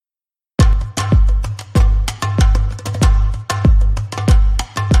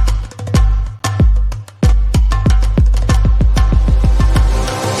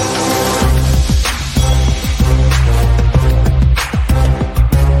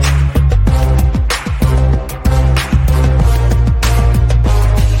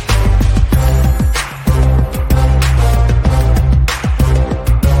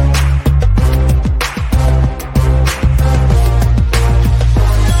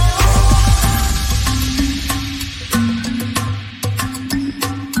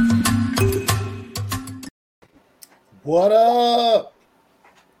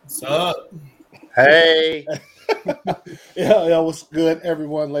Hey. Yeah, what's good,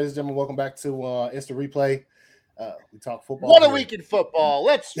 everyone? Ladies and gentlemen, welcome back to Instant Replay. We talk football. What a week in football.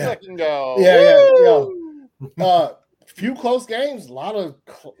 Let's fucking go. Yeah. Few close games, a lot of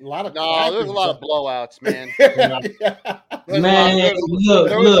No, there's a lot of blowouts, man. Man,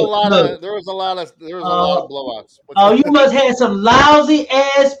 There was a lot of blowouts. You must have some lousy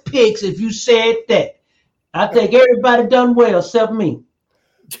ass picks if you said that. I think everybody done well except me.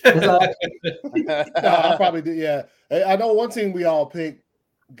 No, I probably did. Yeah, I know one team we all picked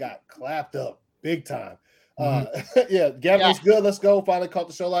got clapped up big time. Yeah, Gavin was good. Let's go. Finally caught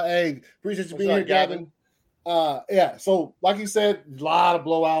the show. Like, hey, appreciate you being here, Gavin. Yeah. So, like you said, a lot of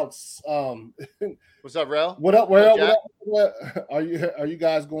blowouts. What's up, Rel? What up, Rel? What are you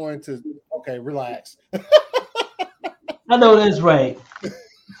guys going to? Okay, relax. I know that's right.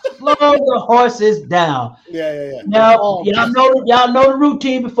 Slow the horses down. Yeah. Now, y'all know the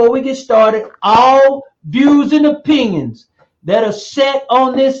routine before we get started. All views and opinions that are set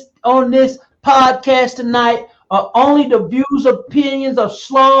on this podcast tonight are only the views, opinions of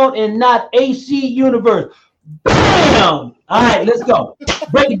Sloan and not AC Universe. Bam! All right, let's go.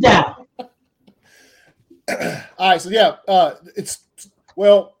 Break it down. All right, so it's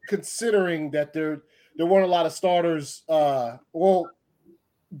considering that there weren't a lot of starters.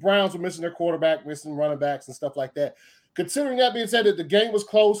 Browns were missing their quarterback, missing running backs and stuff like that. Considering that being said, that the game was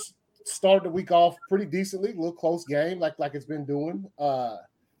close, started the week off pretty decently, a little close game like it's been doing.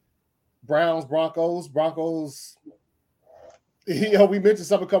 Browns, Broncos. We mentioned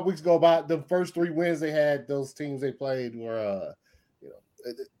something a couple weeks ago about the first 3 wins they had. Those teams they played were,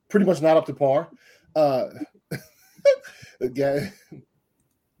 pretty much not up to par. Again,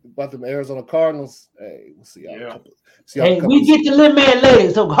 about them Arizona Cardinals. Hey, we'll see y'all. We get the little man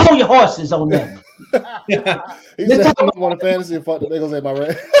later, so hold your horses on that. He said I'm number one in fantasy and fuck the Bengals at my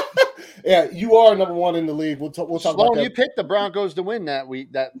red. Yeah, you are number one in the league. We'll talk about that. You picked the Broncos to win that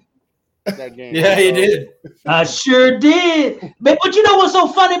week, that game. Yeah, you did. I sure did. But you know what's so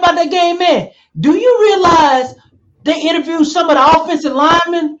funny about that game, man? Do you realize they interviewed some of the offensive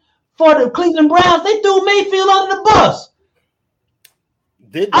linemen for the Cleveland Browns? They threw Mayfield under the bus.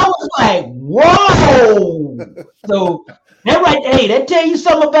 I was like, whoa. So that tell you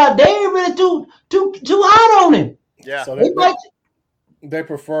something about they ain't really too hot on him. Yeah. So they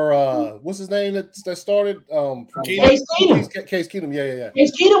prefer what's his name that started Case Keenum. Case Keenum, yeah.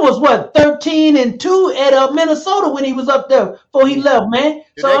 Case Keenum was 13-2 at Minnesota when he was up there before he left, man.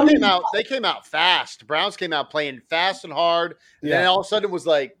 They came out fast. The Browns came out playing fast and hard. And then all of a sudden it was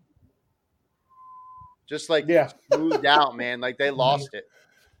like smoothed out, man. Like they lost it.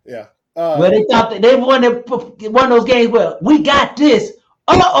 Yeah. Well, they thought that they won one of those games. Well, we got this.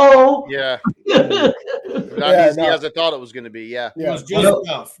 Yeah. Not easy as I thought it was going to be. Yeah. It was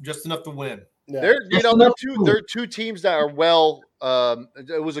just enough to win. Yeah. They're two teams that are well.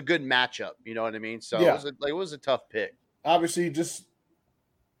 It was a good matchup. You know what I mean? So it was a tough pick. Obviously, just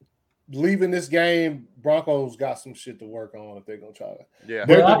leaving this game, Broncos got some shit to work on if they're gonna try to. Yeah.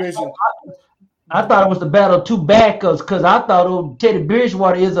 Their division. I thought it was the battle of 2 backups because I thought Teddy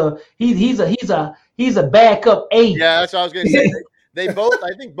Bridgewater he's a backup 8. Yeah, that's what I was going to say. I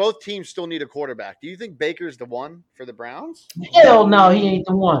think both teams still need a quarterback. Do you think Baker's the one for the Browns? Hell no, he ain't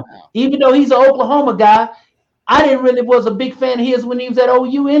the one. No. Even though he's an Oklahoma guy, I didn't really was a big fan of his when he was at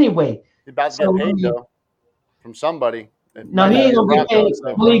OU anyway. He's about to get paid though from somebody. No, he ain't gonna get paid.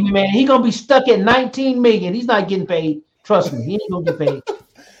 Believe me, man, he's gonna be stuck at $19 million. He's not getting paid. Trust me, he ain't gonna get paid.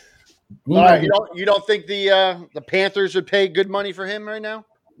 All right, you don't think the Panthers would pay good money for him right now?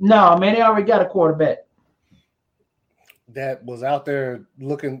 No, man, they already got a quarterback that was out there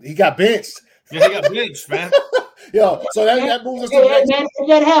looking. He got benched. Yeah, he got benched, man. Yo, so that moves us to the next. Man, if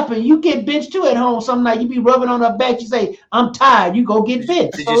that happen, you get benched too at home. Some night you be rubbing on her back. You say, "I'm tired." You go get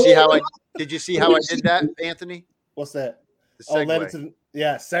benched. Did you see how I did that, Anthony? What's that? Segue.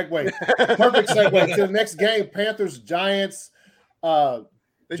 Segue. Perfect segue to the next game. Panthers, Giants.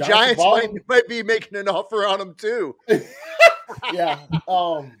 The Giants might be making an offer on him too. Yeah.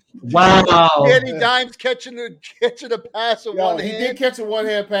 Wow. Danny Dimes catching a pass with one hand. He did catch a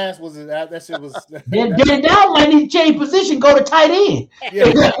one-hand pass. That shit was. Then now might need to change position. Go to tight end.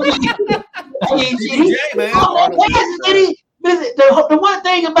 Yeah. The one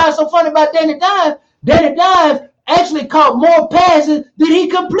thing about so funny about Danny Dimes actually caught more passes than he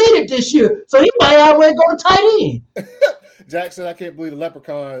completed this year. So he might already go to tight end. Jackson, I can't believe the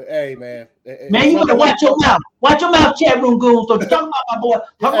leprechaun. Hey, man. Man, you gotta watch your mouth. Watch your mouth, chat room goons. Don't talk about my boy.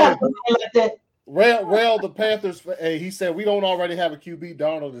 Talk about something like that. Rail, the Panthers. Hey, he said we don't already have a QB.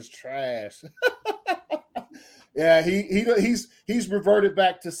 Darnold is trash. Yeah, he's reverted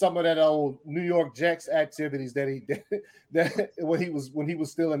back to some of that old New York Jets activities that he did when he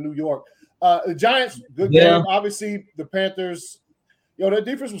was still in New York. The Giants, good game. Obviously, the Panthers, their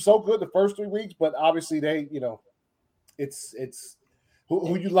defense was so good the first 3 weeks, but obviously they, it's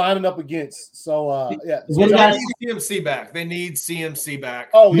who you lining up against. So yeah, they need CMC back. They need CMC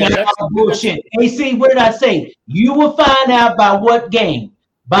back. Oh yeah, that's bullshit. AC, what did I say? You will find out by what game.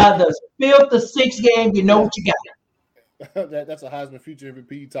 By the 5th or 6th game, you know what you got. That's a Heisman future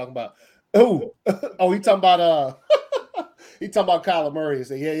MVP you talking about. Oh, he talking about he talking about Kyler Murray. He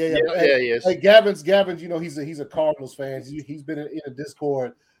said, yeah. Yes. Hey, Gavin's, he's a Cardinals fan. He's been in a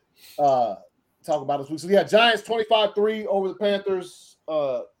Discord talking about this week. So yeah, Giants 25-3 over the Panthers.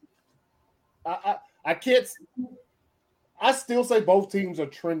 I still say both teams are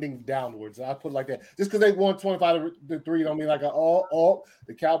trending downwards. I put it like that. Just because they won 25-3 don't mean like the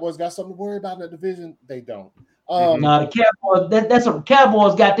Cowboys got something to worry about in that division. They don't. No, the Cowboys. That's a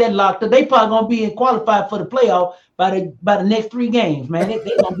Cowboys got that locked up. They probably gonna be qualified for the playoff by the next 3 games, man. They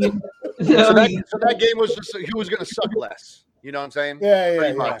gonna be. So that game was just who was gonna suck less. You know what I'm saying?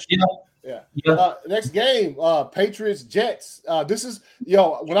 Yeah. Much. Yeah. Next game, Patriots Jets. This is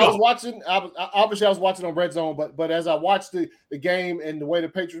when I was watching, I was watching on Red Zone, but as I watched the game and the way the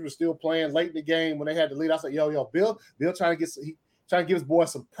Patriots were still playing late in the game when they had the lead, I said, Bill trying to give his boy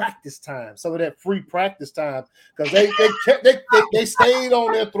some practice time, some of that free practice time, because they stayed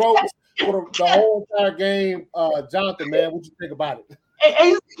on their throats for the whole entire game. Jonathan, man, what you think about it?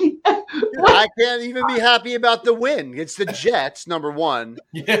 I can't even be happy about the win. It's the Jets, number one.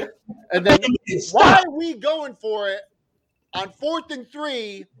 Yeah. And then why are we going for it on 4th and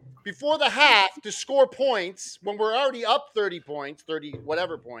 3 before the half to score points when we're already up 30 points, 30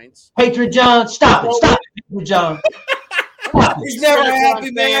 whatever points? Patriot John, stop it, Patriot John. He's never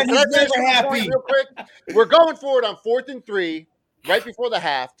happy, man. He's never happy. Real quick. We're going for it on 4th and 3 right before the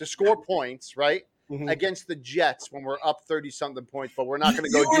half to score points, right? Against the Jets when we're up 30-something points, but we're not going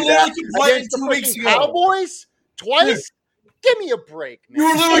to go do that against the freaking Cowboys twice? Give me a break, man. You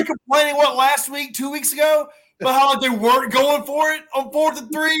were literally complaining, last week, 2 weeks ago, about how they weren't going for it on 4th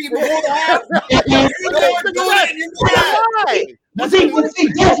and 3 before the half? See,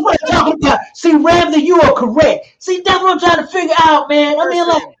 that's what I'm talking about. See, Ramsey, you are correct. See, that's what I'm trying to figure out, man. I mean,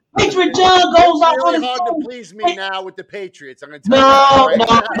 like, Patriot John goes off on his hard to please me now with the Patriots. I'm going to tell you.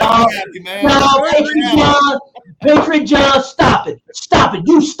 No, Patriot John, stop it.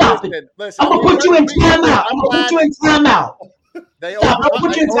 You stop it. Listen, I'm going to put you in timeout. I'm going to put you in timeout.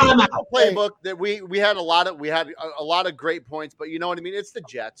 Playbook that we had a lot of great points, but you know what I mean. It's the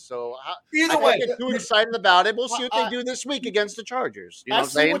Jets, so either way, get too excited about it. We'll see what they do this week against the Chargers. You know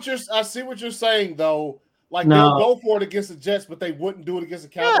I see what you're saying, though. Like they'll go for it against the Jets, but they wouldn't do it against the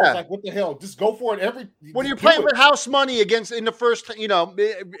Cowboys. Yeah. Like what the hell? Just go for it when you're playing with house money against in the first,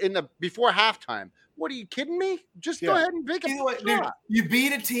 before halftime. What are you kidding me? Just go ahead and pick it. Dude, you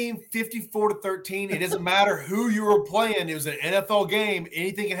beat a team 54-13. It doesn't matter who you were playing. It was an NFL game.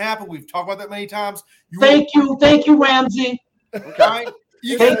 Anything can happen. We've talked about that many times. Thank you, Ramsey. Okay.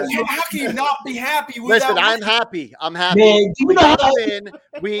 How can you not be happy with Listen, I'm happy. Man,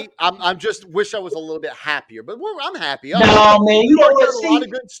 I'm just wish I was a little bit happier, but I'm happy. No, man, you know what? A lot of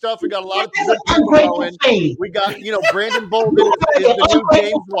good stuff. We got a lot of good people going. We got, Brandon Bolden is the new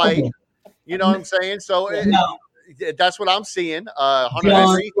James White. You know what I'm saying? So that's what I'm seeing. Hunter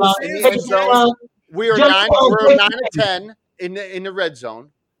Henry. We are 9 of 10 in the red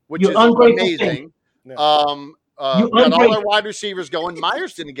zone, which is amazing. We got all our wide receivers going.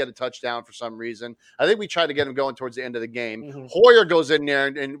 Myers didn't get a touchdown for some reason. I think we tried to get him going towards the end of the game. Hoyer goes in there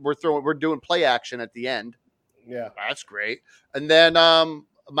and we're doing play action at the end. Yeah, that's great. And then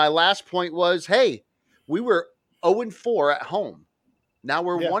my last point was, hey, we were 0-4 at home. Now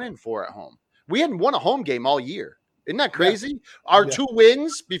we're 1-4 at home. We hadn't won a home game all year. Isn't that crazy? Yeah. Our 2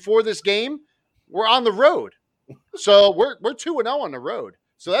 wins before this game were on the road. So we're 2-0 on the road.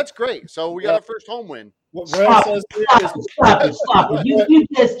 So that's great. So we got our first home win. Stop it.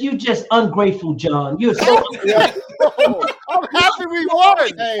 You just ungrateful, John. You're so I'm happy we won.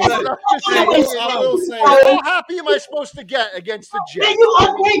 How happy am I supposed to get against the Jets? Man, you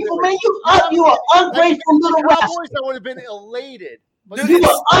ungrateful, man. You are ungrateful little rascal. I would have been elated. You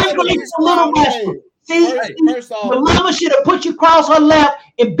are ungrateful little rascal. See, your mama should have put you across her lap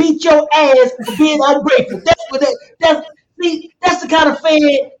and beat your ass for being ungrateful. That's the kind of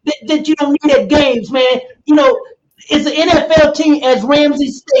fan that you don't need at games, man. It's an NFL team, as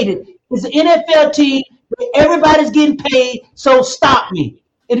Ramsey stated. It's an NFL team where everybody's getting paid, so stop me.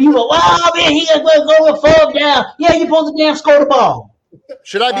 And you go, man, he going to go 4 down. Yeah, you're supposed to damn score the ball.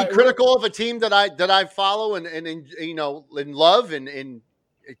 Should I be critical of a team that I follow and you know, and love and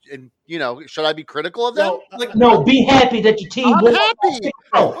you know, should I be critical of them? No, be happy that your team. I'm happy.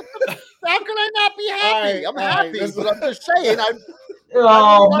 How can I not be happy? I'm happy, but I'm just saying.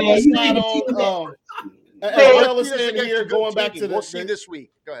 Going back to we'll see this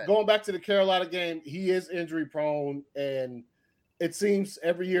week. Go ahead. Going back to the Carolina game, he is injury prone, and it seems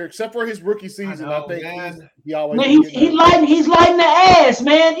every year, except for his rookie season, I think he always. Man, he's lighting the ass,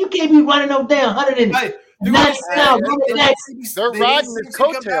 man. You can't be running them down 190 pounds. They're riding his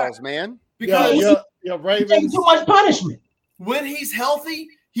coattails, man. Because Ravens too much punishment. When he's healthy,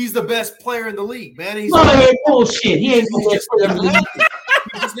 he's the best player in the league, man. He's bullshit. He ain't the best player in the league.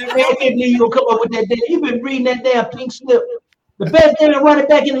 I can't believe you'll come up with that. You've been reading that damn pink slip. The best damn running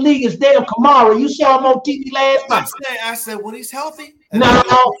back in the league is damn Kamara. You saw him on TV last night. I said when he's healthy. No,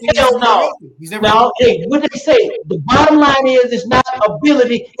 hell no. No, hey, what did they say? The bottom line is it's not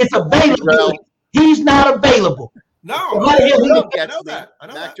ability, it's availability. He's not available. No, I know that.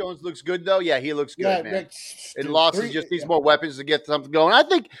 Mac Jones looks good though. Yeah, he looks good, man. And Lawson just needs more weapons to get something going. I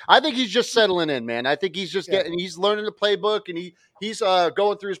think he's just settling in, man. I think he's just he's learning the playbook, and he's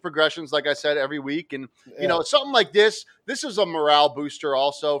going through his progressions, like I said, every week. And you know, something like this is a morale booster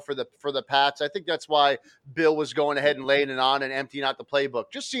also for the Pats. I think that's why Bill was going ahead and laying it on and emptying out the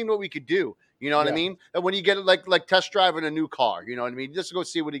playbook, just seeing what we could do. You know what I mean? And when you get it like test driving a new car, you know what I mean? Just to go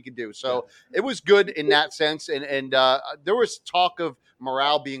see what he could do. So it was good in that sense. And there was talk of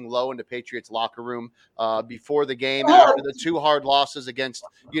morale being low in the Patriots locker room before the game after the 2 hard losses against,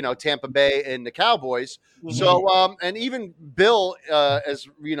 you know, Tampa Bay and the Cowboys. Mm-hmm. So, and even Bill, as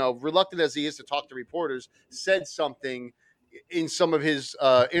you know, reluctant as he is to talk to reporters, said something in some of his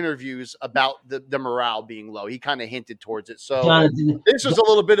interviews about the morale being low. He kind of hinted towards it. So this was a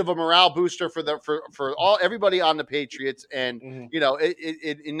little bit of a morale booster for all everybody on the Patriots. And you know,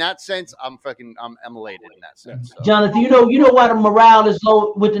 in that sense, I'm elated in that sense. So. Jonathan, you know why the morale is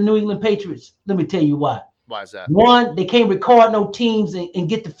low with the New England Patriots? Let me tell you why. Why is that? One, they can't record no teams and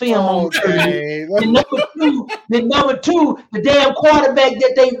get the film on. And number two, the damn quarterback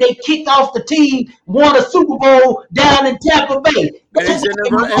that they kicked off the team won a Super Bowl down in Tampa Bay. And he's in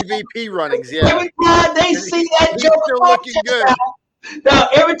MVP runnings, Every time they see that Joker looking good. Now,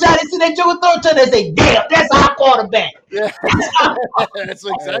 every time they see that Joker throw touchdown, they say, "Damn, that's our quarterback." Yeah. That's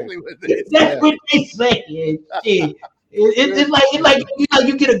exactly what it is. That's what they say. Shit. It's like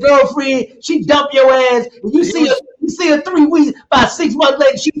you get a girlfriend, she dump your ass, and you see her 3 weeks, about 6 months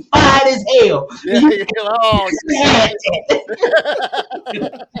later, she fine as hell.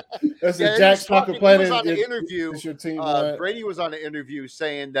 That's a Jack Tucker player. He was on the interview. Your team, Brady was on the interview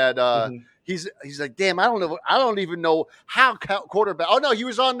saying that he's like, damn, I don't even know how quarterback. Oh no, he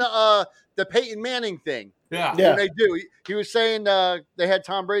was on the Peyton Manning thing. Yeah. They do. He was saying they had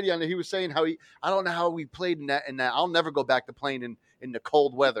Tom Brady on there. He was saying how I don't know how we played in that. I'll never go back to playing in the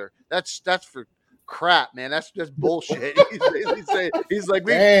cold weather. That's for crap, man. That's just bullshit. he's like,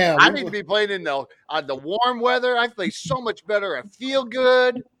 I need to be playing in the warm weather. I play so much better. I feel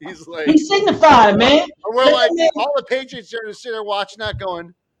good. He's like, he signified, man. We're like, all the Patriots are going to sit there watching that,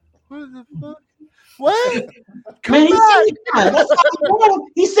 going, what the fuck? What? Man,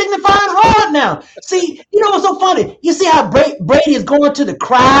 he's signifying hard now. See, you know what's so funny? You see how Brady is going to the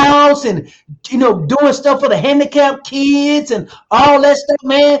crowds and, you know, doing stuff for the handicapped kids and all that stuff,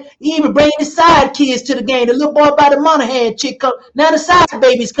 man. He even bringing the side kids to the game. The little boy by the Monahan chick come. Now the side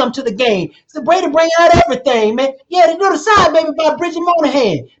babies come to the game. So Brady bringing out everything, man. Yeah, they do the side baby by Bridget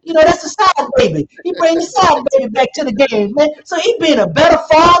Monahan. You know, that's the side baby. He bring the side baby back to the game, man. So he being a better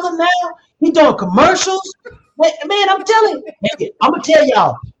father now. He doing commercials. Man, I'm telling you. I'm going to tell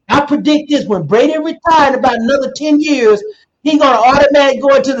y'all. I predict this. When Brady retired in about another 10 years, he's going to automatically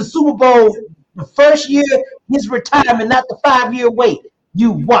go into the Super Bowl the first year his retirement, not the 5-year wait.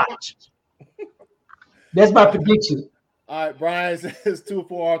 You watch. That's my prediction. All right, Brian says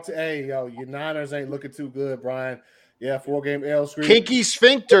 2-4. Hey, yo, your Niners ain't looking too good, Brian. Yeah, 4-game L Street. Kinky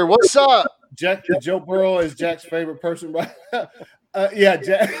Sphincter. What's up? Joe Burrow is Jack's favorite person, right? Yeah,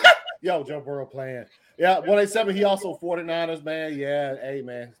 Jack. Yo, Joe Burrow playing. Yeah, 187. He also 49ers, man. Yeah, hey,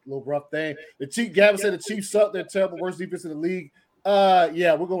 man, a little rough thing. Gavin said the Chiefs suck. They're terrible, worst defense in the league.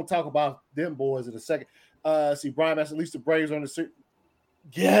 Yeah, we're going to talk about them boys in a second. See, Brian asked, at least the Braves are on the series.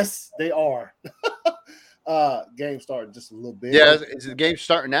 Yes, they are. Game starting just a little bit. Yeah, it's the game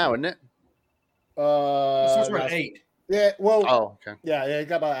starting now, isn't it? It's at 8. Yeah, well, oh, okay. Yeah, it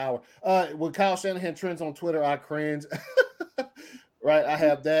got about an hour. When Kyle Shanahan trends on Twitter, I cringe. Right, I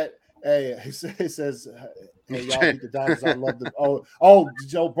have that. Hey, he says, "Hey, y'all beat the Dodgers. I love them." Oh,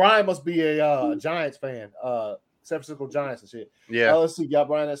 Joe Brian must be a Giants fan. San Francisco Giants and shit. Yeah. Let's see. Y'all,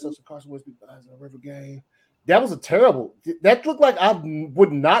 Brian, that's such a Carson Wentz beat the River game. That was a terrible. That looked like I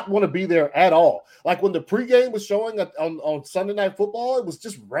would not want to be there at all. Like when the pregame was showing on Sunday Night Football, it was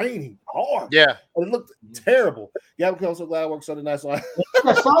just raining hard. Yeah, and it looked terrible. Yeah, I'm so glad I worked Sunday night. So that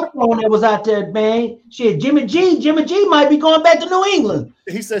cyclone that was out there, man. Shit, Jimmy G might be going back to New England.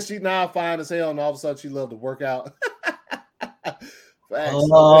 He said she's now fine as hell, and all of a sudden she loved to work out.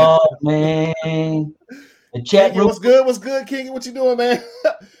 Oh man, the chat room. What's good? What's good, King? What you doing, man?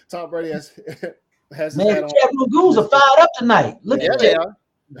 Tom Brady has man, the chat room goons are fired up tonight. Look at that.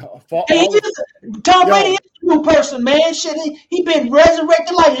 Tom Brady is a new person, man. Shit, he been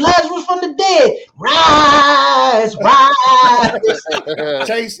resurrected like Lazarus from the dead. Rise.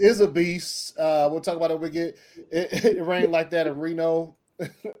 Chase is a beast. We'll talk about it when we get it rained like that in Reno.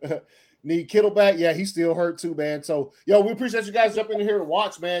 Need Kittle back. Yeah, he's still hurt too, man. So, we appreciate you guys jumping in here to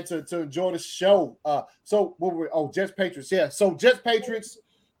watch, man, to enjoy the show. So what were Jets Patriots? Yeah. So Jets Patriots,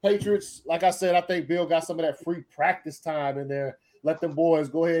 like I said, I think Bill got some of that free practice time in there. Let them boys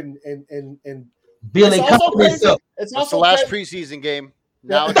go ahead and Billy. It's also the last preseason game.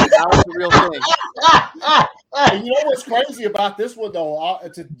 Now it's the real thing. And you know what's crazy about this one, though,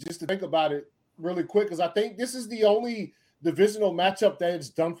 just to think about it really quick, because I think this is the only divisional matchup that is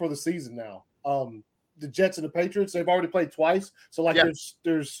done for the season now. The Jets and the Patriots, they've already played twice. So,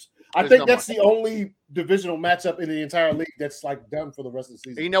 there's that's the only divisional matchup in the entire league that's, done for the rest of the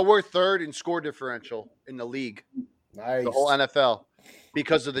season. You know, we're third in score differential in the league. Nice. The whole NFL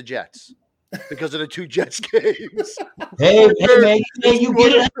because of the Jets. Because of the two Jets games. Hey, man, you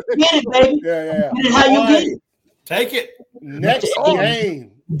get it, baby. Yeah. Get it how you get it. Take it. Next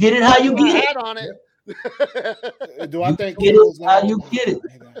game. Get it how you get it. Hat on it. Do I think get it how you get it?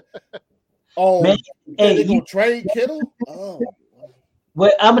 Oh, man, they gonna trade Kittle? Oh.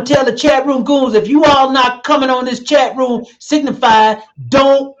 Well, I'm gonna tell the chat room goons, if you all not coming on this chat room, signify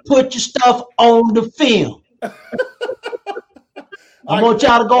don't put your stuff on the film. I want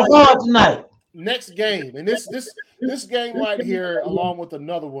y'all to go hard tonight. Next game, and this game right here, along with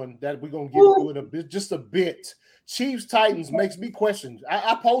another one that we're gonna get to just a bit. Chiefs Titans makes me question.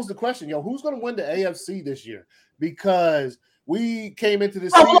 I posed the question, who's gonna win the AFC this year? Because we came into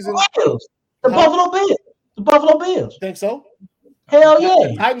this season. The Buffalo Bills. Think so? Hell yeah!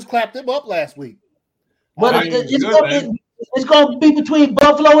 The Titans clapped them up last week. But it's going to be between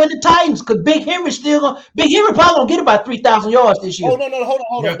Buffalo and the Titans because Big Henry probably going to get about 3,000 yards this year. Oh, no, hold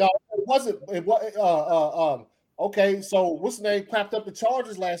on. No, it wasn't. Okay, so what's the name? Clapped up the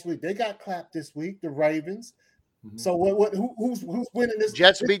Chargers last week. They got clapped this week, the Ravens. Mm-hmm. So who's winning this?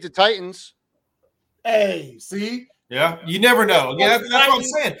 Jets beat the Titans. Hey, see? Yeah, you never know. Yeah, that's what I'm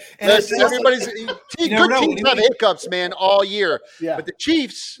saying. And everybody's good teams have hiccups, man, all year. Yeah. But the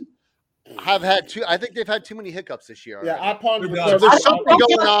Chiefs have had I think they've had too many hiccups this year. Yeah, I pondered. There's something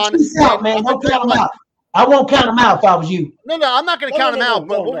going on. Man, don't count them out. I won't count them out if I was you. No, I'm not going to count them out.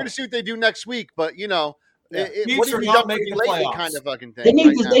 But we're going to see what they do next week. But what have you done lately? Kind of fucking thing. They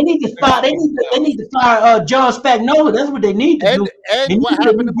need to fire. They need to fire John Spagnuolo. That's what they need to do. And what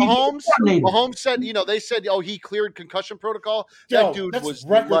happened to Mahomes? Mahomes said, they said, he cleared concussion protocol. That dude was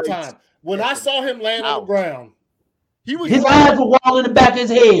record time. When I saw him land on the ground. His eyes were walling in the back of his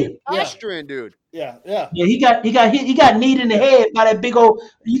head. Austrian dude. Yeah. He got hit. He got kneed in the head by that big old.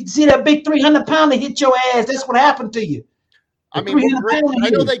 You see that big 300-pounder hit your ass. That's what happened to you. I mean, I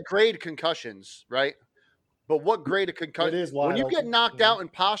know they grade concussions, right? But what grade of concussion? When you get knocked out in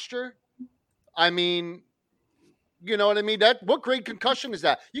posture, I mean, you know what I mean. What grade concussion is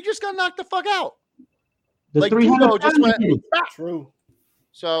that? You just got knocked the fuck out. The 300 just went. True.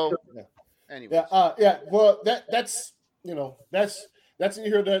 So. Anyway. Well, that's you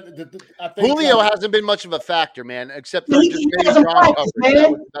hear that. I think Julio hasn't been much of a factor, man, except for just maybe drawing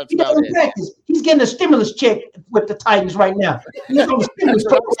coverage. That's about it. He's getting a stimulus check with the Titans right now. He's on the stimulus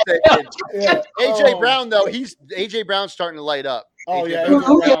check. AJ Brown though, AJ Brown's starting to light up. Oh yeah,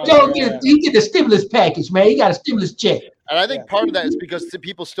 he get the stimulus package, man. He got a stimulus check. And I think part of that is because the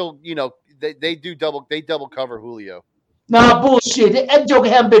people still, they double cover Julio. Nah, bullshit. That joker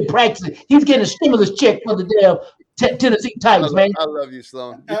haven't been practicing. He's getting a stimulus check for the damn Tennessee Titans, man. I love you,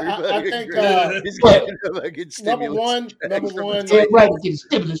 Sloan. I think he's getting a number one. Yeah, right, get a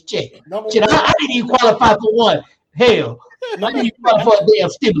stimulus check. Shit, I didn't even qualify for one. Hell, I didn't even qualify for a damn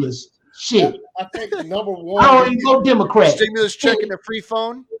stimulus. Shit. I think number one. I don't even go Democrat. Stimulus check and a free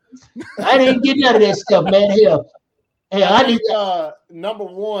phone. I didn't get none of that stuff, man. Hell, I think number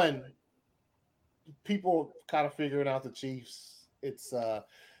one. People kind of figuring out the Chiefs. It's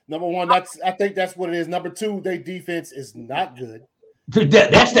number one. I think that's what it is. Number two, their defense is not good.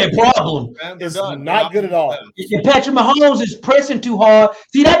 That's their problem. It's not good at all. And Patrick Mahomes is pressing too hard.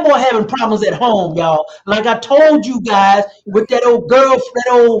 See, that boy having problems at home, y'all. Like I told you guys, with that old girl, that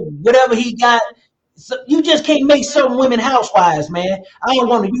old whatever he got. So you just can't make certain women housewives, man. I don't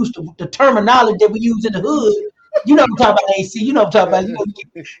want to use the terminology that we use in the hood. You know what I'm talking about, AC. You know what I'm talking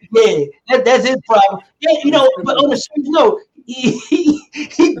about. Yeah, that's his problem. Yeah, but on the serious note,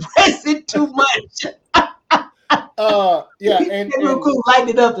 he pressing too much. And real cool, lighten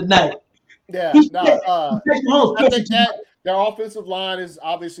it up tonight. Yeah, I think that their offensive line is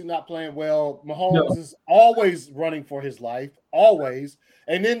obviously not playing well. Mahomes is always running for his life, always.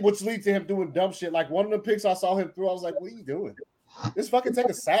 And then which leads to him doing dumb shit. Like one of the picks I saw him through, I was like, what are you doing? Just fucking take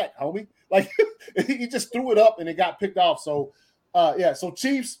a sack, homie. Like he just threw it up and it got picked off. So so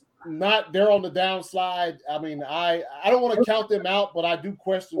Chiefs, they're on the downslide. I mean, I don't want to count them out, but I do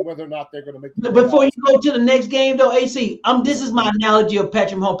question whether or not they're going to make the Before you go to the next game, though, AC, this is my analogy of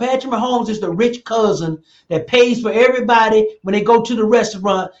Patrick Mahomes. Patrick Mahomes is the rich cousin that pays for everybody when they go to the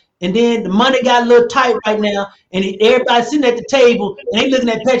restaurant, and then the money got a little tight right now, and everybody's sitting at the table, and they looking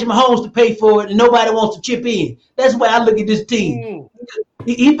at Patrick Mahomes to pay for it, and nobody wants to chip in. That's the way I look at this team.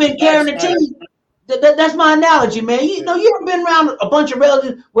 He been carrying the team. That's my analogy, man. You ever been around a bunch of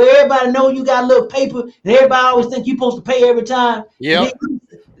relatives where everybody know you got a little paper and everybody always think you're supposed to pay every time? Yep.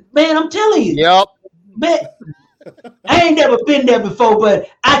 Man, I'm telling you. Yep. Man, I ain't never been there before, but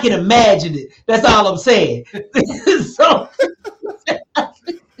I can imagine it. That's all I'm saying. So,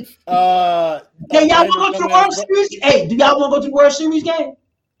 hey, y'all want to go to the World Series? Hey, do y'all want to go to the World Series game?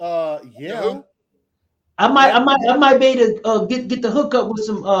 Yeah. I might be able to get the hookup with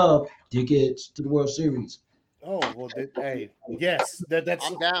some tickets to the World Series. Oh well, hey, yes, that's.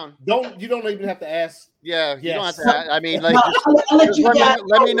 I'm down. You don't even have to ask. Yeah, you yes. don't have to. I mean, like, I'll let you guys.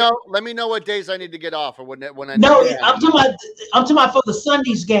 Let me know. Let me know what days I need to get off, or when I. No, I'm talking about for the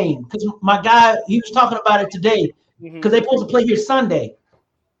Sunday's game because my guy he was talking about it today because they're supposed to play here Sunday.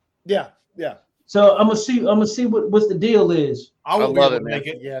 Yeah. So I'm gonna see what the deal is. I will love it, man.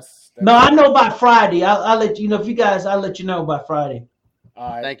 Yes. No, I know by Friday. I'll let you know if you guys. I'll let you know by Friday. All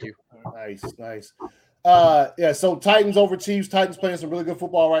right. Thank you. Nice. So Titans over Chiefs. Titans playing some really good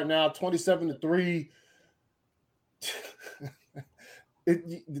football right now. 27-3.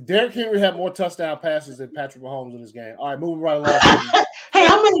 Derrick Henry had more touchdown passes than Patrick Mahomes in this game. All right, moving right along. Hey,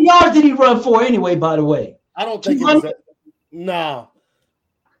 how many yards did he run for anyway? By the way, I don't think it was. No.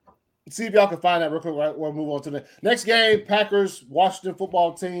 See if y'all can find that real quick. Right, we'll move on to the next game. Packers, Washington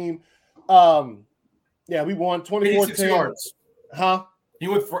football team. We won 24-10. Yards. Huh? He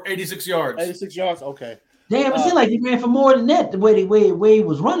went for 86 yards. 86 yards. Okay. Damn, it seemed like he ran for more than that. The way he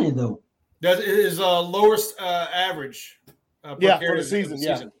was running though. That is lowest average. For the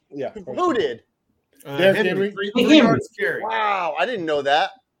season. Yeah. Who did? Derrick Henry. Three yards carry. Wow, I didn't know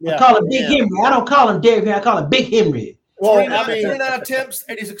that. I call him Big Henry. I don't call him Derrick Henry. I call him Big Henry. Well, 29 attempts,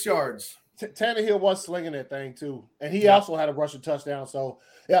 86 yards. Tannehill was slinging that thing too, and he also had a rushing touchdown. So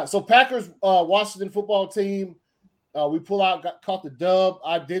Packers, Washington football team. We caught the dub.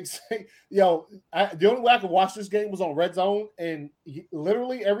 I did say, the only way I could watch this game was on Red Zone, and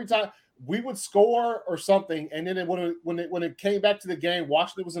literally every time we would score or something, and then when it came back to the game,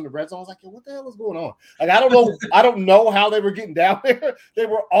 Washington was in the Red Zone. I was like, what the hell is going on? Like I don't know how they were getting down there. They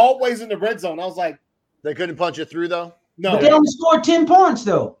were always in the Red Zone. I was like, they couldn't punch it through though. No, but they only scored 10 points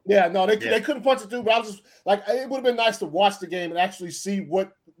though. Yeah, no, they couldn't punch it through. But I was just like, it would have been nice to watch the game and actually see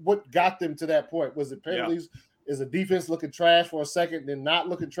what got them to that point. Was it penalties? Yeah. Is the defense looking trash for a second, then not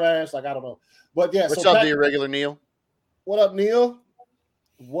looking trash? Like I don't know. But yeah, what's up, the irregular Neil? What up, Neil?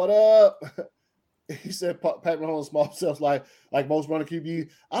 What up? He said Pat Mahomes small himself like most running QB.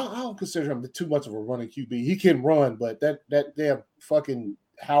 I don't consider him too much of a running QB. He can run, but that damn fucking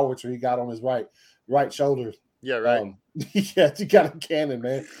howitzer he got on his right shoulder. Yeah, right. Yeah, you got a cannon,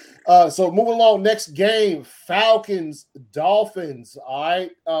 man. So moving along, next game, Falcons, Dolphins. All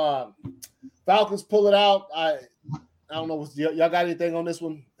right. Falcons pull it out. I don't know. Y'all got anything on this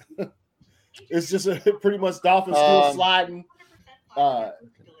one? It's just pretty much Dolphins still sliding.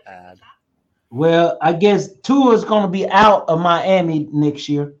 Well, I guess Tua's going to be out of Miami next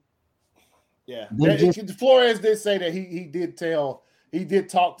year. Yeah. Flores did say that he did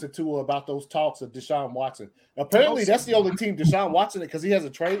talk to Tua about those talks of Deshaun Watson. Apparently, that's the only team Deshaun Watson because he has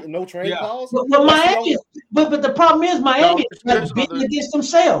no trade clause. But Miami, but the problem is Miami is beating against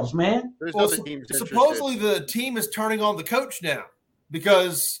themselves, man. Supposedly the team is turning on the coach now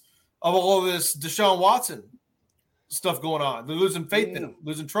because of all of this Deshaun Watson stuff going on. They're losing faith in him,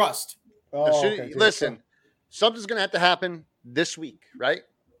 losing trust. Listen, something's going to have to happen this week, right?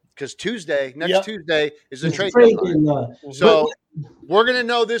 Because next Tuesday is the trade deadline. We're going to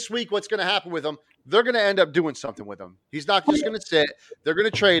know this week what's going to happen with him. They're going to end up doing something with him. He's not just going to sit. They're going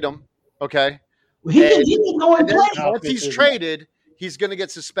to trade him. Okay. He can go and play. Once he's traded, he's going to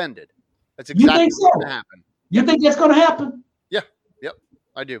get suspended. That's exactly what's going to happen. You think that's going to happen? Yeah. Yep.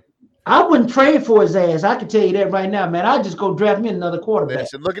 I do. I wouldn't trade for his ass. I can tell you that right now, man. I'd just go draft me another quarterback.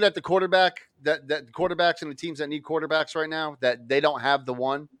 Listen, looking at the quarterback, that quarterbacks and the teams that need quarterbacks right now, that they don't have the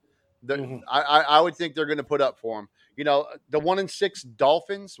one. I would think they're going to put up for him. You know, the 1-6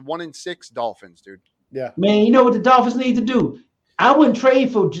 Dolphins, 1-6 Dolphins, dude. Yeah, man. You know what the Dolphins need to do? I wouldn't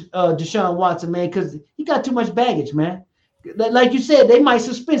trade for Deshaun Watson, man, because he got too much baggage, man. Like you said, they might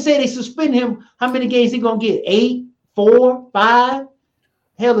suspend. Say they suspend him. How many games he gonna get? 8, 4, 5?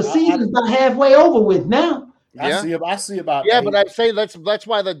 Hell, the season's about halfway over with now. I see about. Yeah, 8. but I'd say that's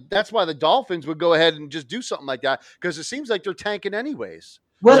why the Dolphins would go ahead and just do something like that, because it seems like they're tanking anyways.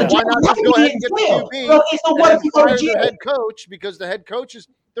 Well, so why not just go ahead and get the QB and fire the head coach, because the head coach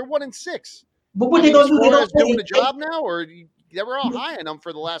they're 1-6. But what they gonna do? They're doing the job now, or they were all high on them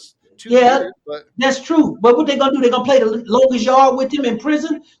for the last 2 years. But that's true. But what they gonna do? They gonna play the longest yard with him in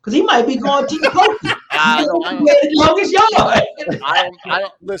prison, because he might be going to the coach. The longest yard. I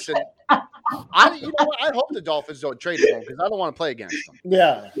don't listen. I hope the Dolphins don't trade for him, because I don't want to play against them.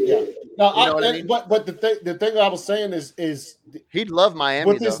 Yeah. No, I mean? But the thing I was saying is he'd love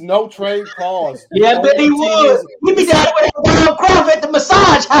Miami with this no trade clause. Yeah, but he would. He'd be down with Bob Kraft at the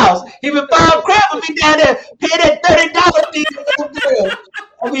massage house. Even Bob Kraft would be down there paying that $30.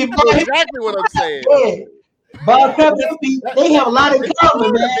 I mean, that's exactly what I'm saying. Yeah. Bob Kraft, they have a lot in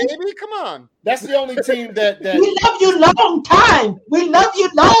common, man. Baby, come on. That's the only team that we love you long time. We love you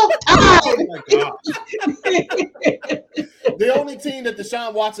long time. Oh my God. The only team that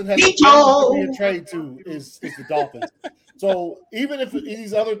Deshaun Watson has to be a trade to is the Dolphins. So even if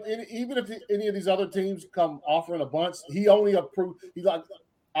any of these other teams come offering a bunch, he only approved. He's like,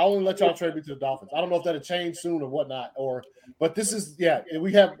 I only let y'all trade me to the Dolphins. I don't know if that'll change soon or whatnot. But this is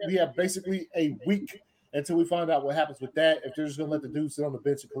we have basically a week until we find out what happens with that. If they're just gonna let the dude sit on the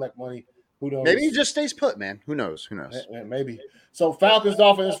bench and collect money, who knows? Maybe he just stays put, man. Who knows? Maybe. So Dolphins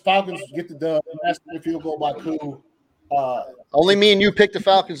get the dub. Last field goal by Koo. Only me and you picked the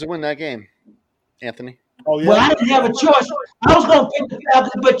Falcons to win that game, Anthony. Oh yeah. Well, I didn't have a choice. I was gonna pick the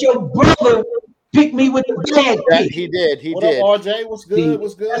Falcons, but your brother picked me with the bad pick. He did. What up, RJ? What's good?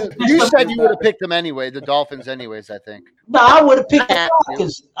 You said you would have picked them anyway, the Dolphins anyways, I think. No, I would have picked the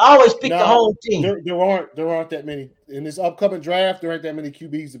Falcons. I always pick the home team. There aren't that many. In this upcoming draft, there aren't that many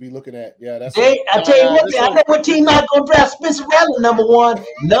QBs to be looking at. Yeah, that's I tell you what, I know what team not going to draft Spencer Rattler number 1.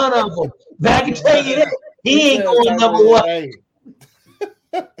 None of them. But I can tell you that. He ain't going number 1.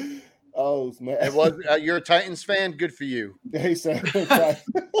 Oh, man. It was you're a Titans fan. Good for you. Hey, sir.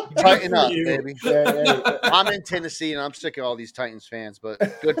 Tighten up, baby. Yeah. I'm in Tennessee, and I'm sick of all these Titans fans, but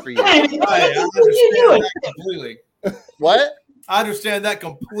good for you. I understand that completely. What? I understand that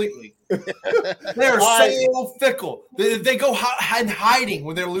completely. They're so fickle. They go hiding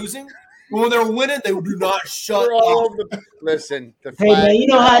when they're losing. When they're winning, they do not shut up. Listen. Hey, man, you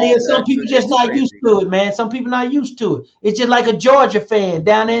know how it is. Some people just not used to it, man. Some people not used to it. It's just like a Georgia fan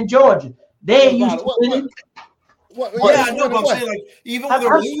down there in Georgia. They ain't used to it. Yeah, I know, but I'm saying, like, even when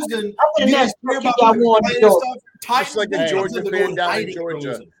they're losing, you just hear about stuff. Just like a Georgia fan down in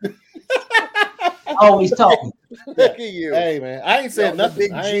Georgia. Always talking. Look at you. Hey, man. I ain't said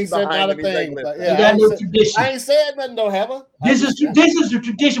nothing. I ain't said not a thing. I ain't said nothing, though, have I? This is the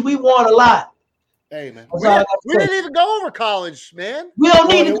tradition we want a lot. Hey, man. We didn't even go over college, man. We don't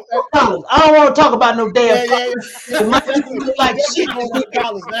need to go over college. I don't want to talk about no damn college. Like shit.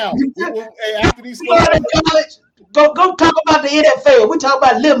 College now. Hey, after these college, go talk about the NFL. We talk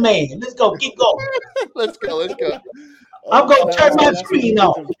about little man. Let's go. Keep going. Let's go. I'm going to turn my screen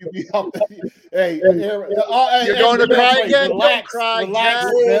off. Hey, you're going to cry again? Relax. Aaron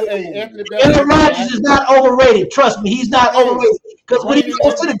Rodgers is not overrated. Trust me, he's not overrated. Because when he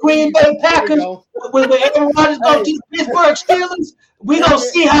goes to the Green Bay Packers, when Aaron Rodgers goes to the Pittsburgh Steelers, we're going to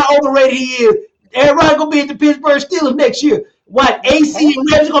see how overrated he is. Aaron Rodgers going to be at the Pittsburgh Steelers next year. What, AC and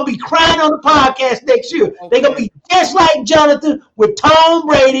Rams are going to be crying on the podcast next year. They're going to be just like Jonathan with Tom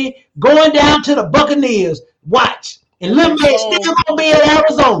Brady going down to the Buccaneers. Watch. And Lil Man still gonna be in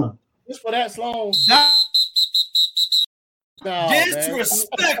Arizona. Just for that Sloan.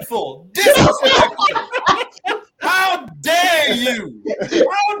 Disrespectful. How dare you?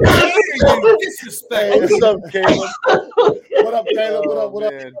 How dare you? Disrespectful. What's up, Caleb? What up, Caleb? What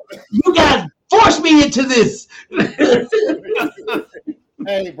up? You guys forced me into this.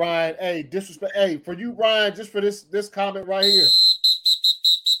 Hey, Brian. Hey, disrespect. Hey, for you, Brian, just for this comment right here.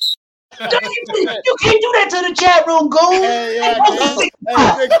 You can't do that to the chat room, Gold.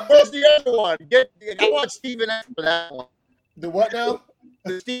 Where's the other one? I want Stephen A for that one. The what now?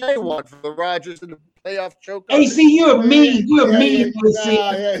 The Stephen A one for the Rodgers and the playoff choke. AC, you're mean. You're mean.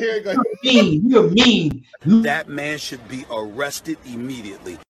 Yeah, here you go. You're mean. That man should be arrested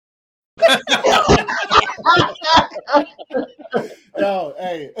immediately. Yo,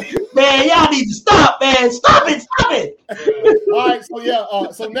 hey, man, y'all need to stop, man. Stop it. All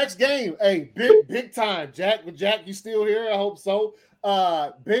right, so next game, hey, big time. Jack, you still here? I hope so.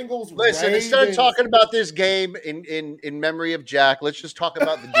 Bengals. Listen, Ravens. instead of talking about this game in memory of Jack, let's just talk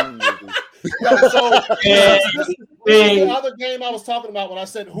about the Doom movie. This is the other game I was talking about when I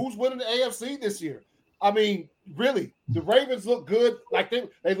said who's winning the AFC this year. I mean, really, the Ravens look good. Like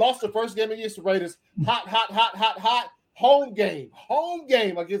they lost the first game against the Raiders. Hot. Home game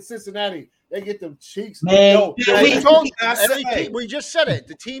against Cincinnati. They get them cheeks. Man, we just said it.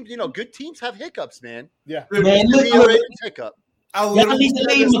 The team, good teams have hiccups, man. Yeah. Man, look. Hiccup. Y'all need to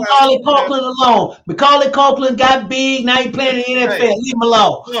leave Macaulay Culkin alone. Macaulay Culkin got big. Now he playing in the NFL. Hey, leave him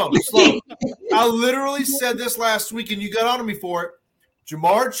alone. Slow. I literally said this last week, and you got on me for it.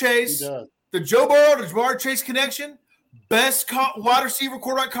 Jamar Chase, the Joe Burrow to Jamar Chase connection, best wide receiver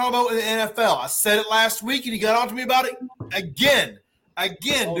quarterback combo in the NFL. I said it last week, and you got on to me about it again,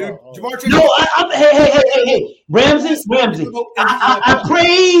 dude. Jamar Chase. No, hey, Ramsey. I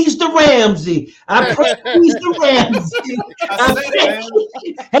praise the Ramsey.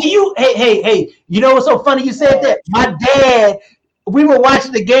 Hey, you know what's so funny? You said that. My dad, we were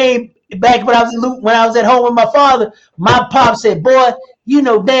watching the game back when I was at home with my father. My pop said, "Boy, you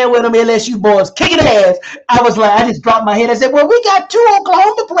know damn well them LSU boys kicking ass." I was like, I just dropped my head. I said, "Well, we got 2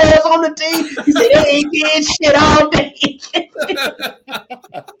 Oklahoma players on the team." He said, "They ain't did shit all day."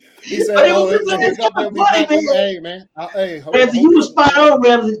 He said, "Hey, man. Ramsey, you were spot on,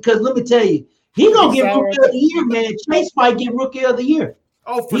 Ramsey, because let me tell you, he gonna get Rookie of the Year, man. Chase might get Rookie of the Year.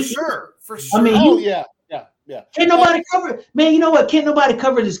 Oh, for sure. I mean, yeah. Can't nobody cover, man. You know what? Can't nobody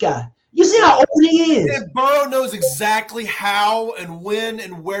cover this guy. You see how old he is. And Burrow knows exactly how and when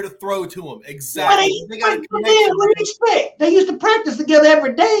and where to throw to him. Exactly. What do you expect? They used to practice together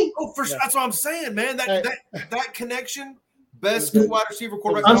every day. Oh, that's what I'm saying, man. That connection, best wide receiver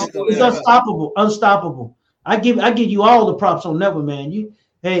quarterback. It's unstoppable. I give you all the props on that one, man.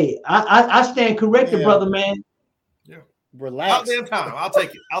 I stand corrected, brother, man. Yeah. Relax. About damn time. I'll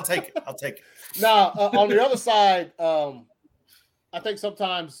take it. Now, on the other side, I think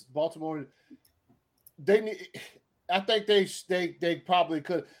sometimes Baltimore, I think they probably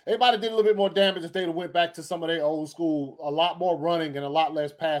could. They might have did a little bit more damage if they'd have went back to some of their old school, a lot more running and a lot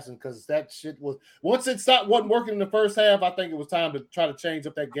less passing, because that shit was once it wasn't working in the first half. I think it was time to try to change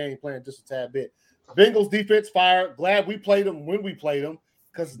up that game plan just a tad bit. Bengals defense fired. Glad we played them when we played them,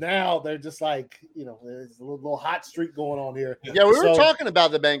 because now they're just like, there's a little hot streak going on here. Yeah, we were talking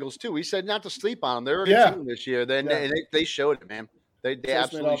about the Bengals too. We said not to sleep on them. They're a good team this year. They showed it, man. They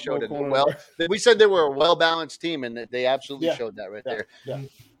absolutely showed it. Well, we said they were a well-balanced team, and they absolutely showed that right there. Yeah.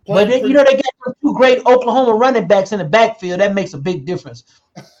 But they got 2 great Oklahoma running backs in the backfield. That makes a big difference.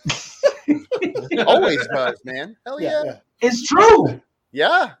 It always does, man. Hell yeah. It's true.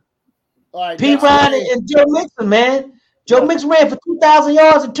 Yeah. All right, P. Ryan and Joe Mixon, man. Joe Mixon ran for 2,000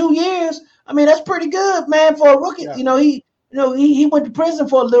 yards in 2 years. I mean, that's pretty good, man, for a rookie. Yeah. He went to prison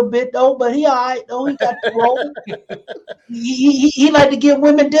for a little bit though, but he all right though. He got the role. he liked to give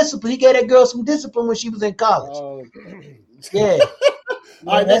women discipline. He gave that girl some discipline when she was in college. Yeah.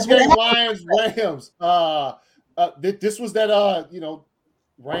 All right, next game, Lions Rams. This was that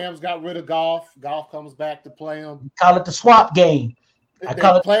Rams got rid of Goff. Goff comes back to play him. We call it the swap game. I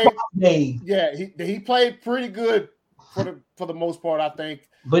call it the swap game. Yeah, he played pretty good for the most part, I think.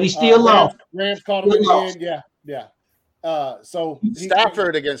 But he still lost. Rams caught him in the end. Yeah. So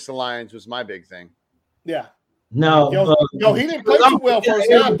Stafford against the Lions was my big thing. Yeah. No, he didn't play too well first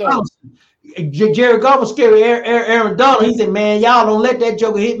half though. Jared Goff was scary. Aaron Donald, he said, "Man, y'all don't let that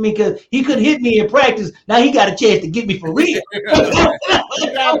joker hit me, because he couldn't hit me in practice. Now he got a chance to get me for real."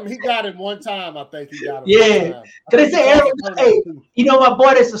 He got him one time. I think he got him. Yeah, because they say, my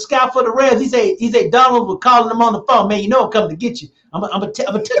boy that's a scout for the Rams. He said Donald was calling him on the phone. "Man, I'm coming to get you. I'm gonna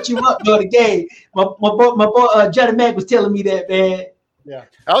touch you up during the game." My boy Johnny Mack was telling me that, man. Yeah,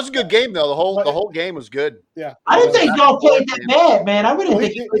 that was a good game though. The whole game was good. Yeah, I didn't think Goff played that bad, man. I really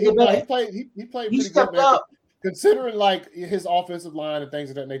think he played. He played pretty good, man. Considering like his offensive line and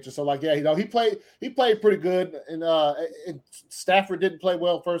things of that nature. So like, he played pretty good, and Stafford didn't play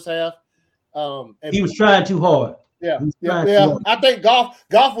well first half. He was trying too hard. Yeah. I think Goff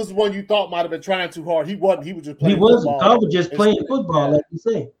was the one you thought might have been trying too hard. He wasn't. He was just playing. Goff was just playing football, like you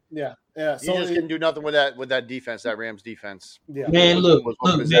say. Yeah. Yeah, so he just didn't do nothing with that defense, that Rams defense. Yeah, man, look,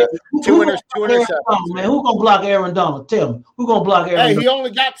 man. Two interceptions. Man, who gonna block Aaron Donald? Tell me, who gonna block Aaron? Hey, Donald? he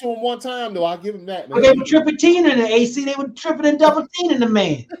only got to him one time though. I'll give him that, man. But they were triple teaming in the AC. They were tripping and double teaming the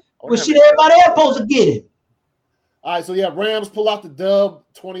man. Well, shit, everybody else supposed to get it. All right, so yeah, Rams pull out the dub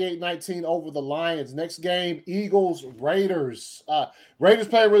 28-19 over the Lions. Next game, Eagles, Raiders. Raiders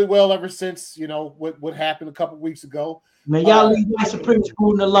played really well ever since, what happened a couple weeks ago. Man, y'all leave white supremacist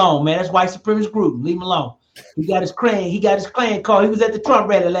Gruden alone, man. That's white supremacist Gruden. Leave him alone. He got his clan call. He was at the Trump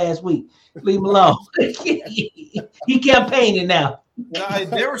rally last week. Leave him alone. He campaigning now.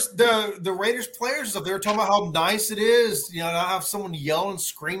 There was the Raiders players stuff. They were talking about how nice it is, not have someone yelling,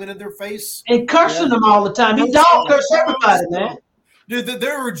 screaming in their face, and cursing them all the time. He dog curse everybody, man. Dude,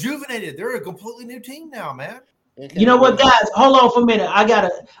 they're rejuvenated. They're a completely new team now, man. You know what, guys? Hold on for a minute.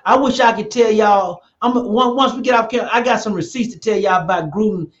 I wish I could tell y'all. Once we get off camera, I got some receipts to tell y'all about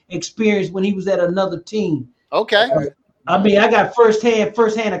Gruden experience when he was at another team. Okay. I got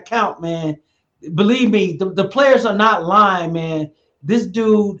firsthand account, man. Believe me, the players are not lying, man. This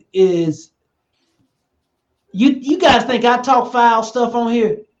dude is. You guys think I talk foul stuff on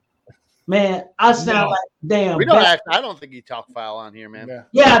here? Man, I sound like damn. I don't think you talk foul on here, man.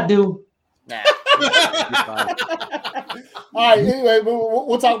 Yeah, I do. Nah. All right. Anyway,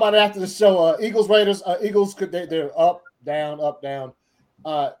 we'll talk about it after the show. Eagles, Raiders. Eagles, they're up, down, up, down.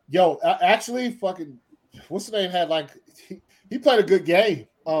 Actually, fucking, what's the name? Had he played a good game.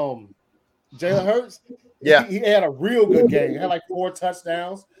 Jalen Hurts. Yeah, he had a real good game. He had 4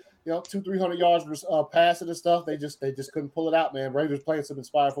 touchdowns. 200-300 yards passing and stuff. They just couldn't pull it out, man. Raiders playing some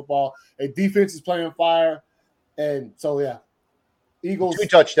inspired football. A defense is playing fire, and so yeah. Eagles 2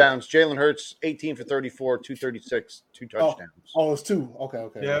 touchdowns. Jalen Hurts 18 for 34, 236, 2 touchdowns. Oh, it's 2. Okay.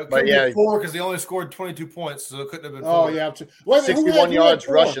 Yeah, but 4 because they only scored 22 points, so it couldn't have been 4. Oh yeah, wait, 61 yards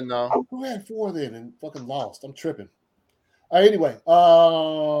rushing though. Who had 4 then and fucking lost? I'm tripping. Anyway,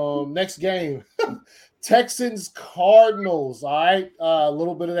 next game, Texans Cardinals. All right, a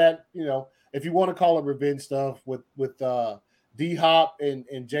little bit of that, if you want to call it revenge stuff with D-Hop and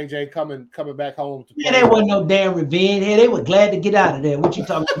JJ coming back home to play. Yeah, there wasn't no damn revenge. Hey, they were glad to get out of there. What you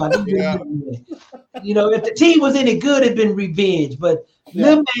talking about? Yeah. If the team was any good, it'd been revenge. But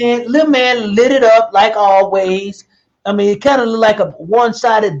little man lit it up like always. I mean, it kind of looked like a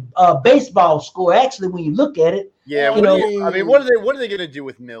one-sided baseball score. Actually, when you look at it. Yeah, what are they going to do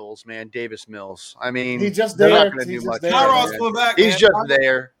with Mills, man? Davis Mills. I mean, he's just they're there. not going to do much. Tyrod's coming back. He's just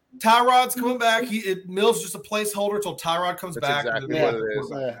there. Tyrod's coming back. Mills just a placeholder until Tyrod comes back. Exactly what it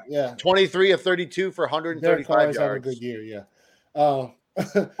is. Yeah. 23 of 32 for 135 yards. Had a good year. Yeah. But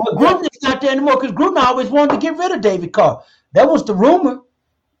Gruden's not there anymore because Gruden always wanted to get rid of David Carr. That was the rumor.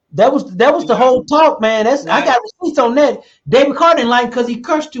 That was the whole talk, man. I got receipts on that. David Carr didn't like because he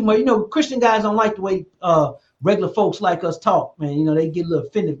cursed too much. Christian guys don't like the way regular folks like us talk, man. They get a little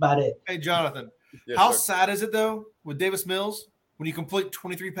offended by that. Hey, Jonathan, how sad is it though with Davis Mills when you complete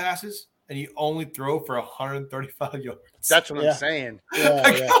 23 passes and you only throw for 135 yards? That's what I'm saying.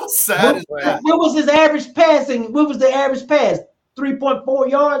 How sad is that? What was his average passing? What was the average pass? 3.4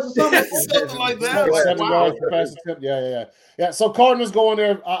 yards or something? Something like that. 7 yards per pass attempt. Yeah. So Cardinals go in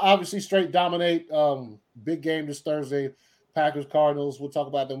there, obviously straight dominate. Big game this Thursday. Packers, Cardinals. We'll talk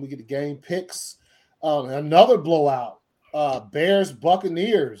about them. We get the game picks. Another blowout. Bears,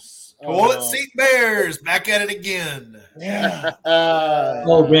 Buccaneers. Toilet seat Bears back at it again. Yeah.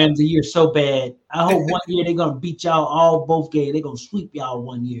 Ramsey, you're so bad. I hope one year they're gonna beat y'all both games. They're gonna sweep y'all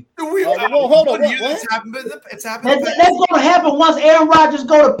one year. Hold on. It's happened. That's gonna happen once Aaron Rodgers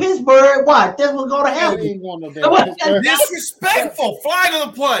go to Pittsburgh. What? That's what's gonna happen. Disrespectful. Flag on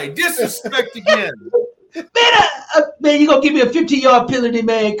the play. Disrespect again. Man, you gonna give me a 50-yard penalty,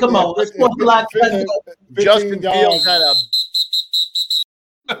 man? Come on, Justin Fields had a.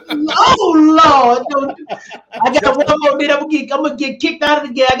 Oh Lord! I got one more minute. I'm gonna get kicked out of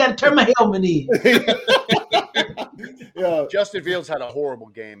the game. I gotta turn my helmet in. Yeah. Justin Fields had a horrible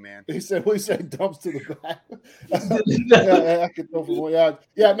game, man. He said, "We say dumps to the back." I could throw for more yards.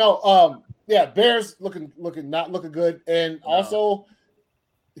 Bears not looking good, and also.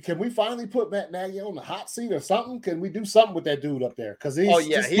 Can we finally put Matt Nagy on the hot seat or something? Can we do something with that dude up there? Because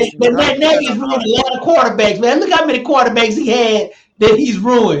Matt Nagy's ruined a lot of quarterbacks, man. Look how many quarterbacks he had that he's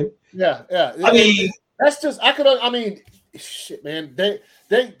ruined. Yeah. I mean, that's just shit, man. They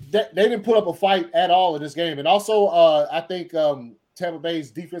didn't put up a fight at all in this game, and also I think Tampa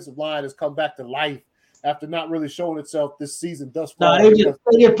Bay's defensive line has come back to life after not really showing itself this season thus far. No, they're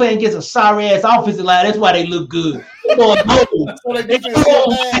playing against a sorry ass offensive line. That's why they look good. They own,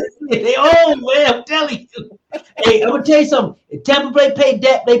 man. I'm telling you. Hey, I'm gonna tell you something. If Tampa Bay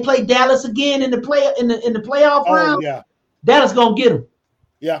play Dallas again in the playoff round. Yeah, Dallas gonna get them.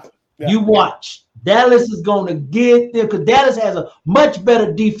 Yeah. You watch. Dallas is gonna get them because Dallas has a much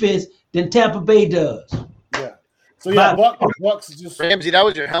better defense than Tampa Bay does. Yeah. So yeah, Bucks just Ramsey. That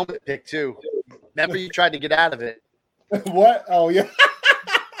was your helmet pick too. Remember you tried to get out of it. What? Oh yeah.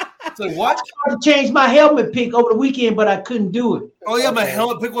 So what? I tried to change my helmet pick over the weekend, but I couldn't do it. Oh yeah, my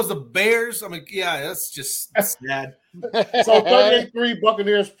helmet pick was the Bears. I mean, yeah, that's just sad. So 38-3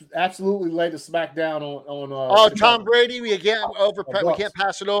 Buccaneers absolutely laid the smack down on Tom Brady. We can't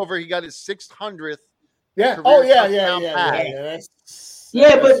pass it over. He got his 600th. Yeah.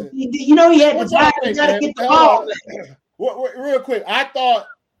 Yeah, but you know he had to die. He got to get the ball. Real quick, I thought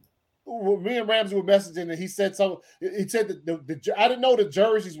me and Ramsey were messaging and he said something. He said that I didn't know the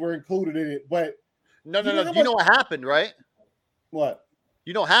jerseys were included in it, but no. You know what happened, right? What?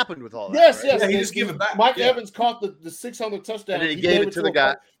 You know what happened with all that? Yes, right? yes. Yeah, he just gave it back. Mike Evans caught the 600 touchdown. And then he gave it to the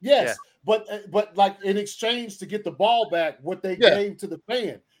guy. Yes, yeah. but like in exchange to get the ball back, what they gave to the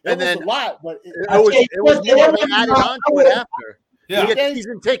fan. It was a lot, but it was more than added on to it after. Yeah. You get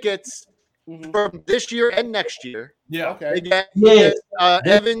season tickets from this year and next year. Yeah, okay. They get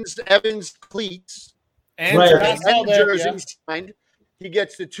Evans cleats and jerseys signed. He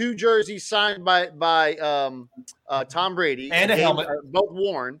gets the 2 jerseys signed by Tom Brady and a helmet, both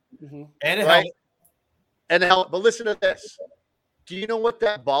worn, and a helmet. And a helmet. But listen to this. Do you know what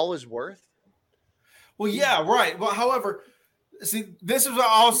that ball is worth? Well, yeah, right. Well, however, see, this is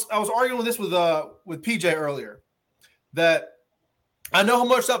I was arguing this with PJ earlier. That I know how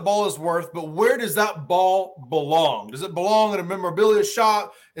much that ball is worth, but where does that ball belong? Does it belong in a memorabilia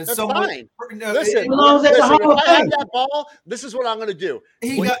shop? And that's someone fine. if Listen, I have that ball, this is what I'm going to do.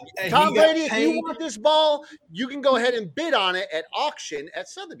 Tom Brady, if you want this ball, you can go ahead and bid on it at auction at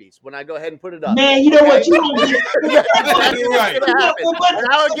Sotheby's when I go ahead and put it up. Man, you know what? You don't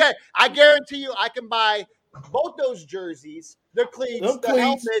get. I guarantee you, I can buy both those jerseys, the cleats, the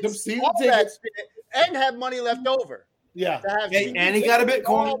helmets, all that shit, and have money left over. Yeah, and he got a Bitcoin.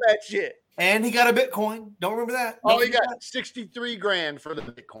 All that shit. And he got a Bitcoin. Don't remember that. He got $63,000 for the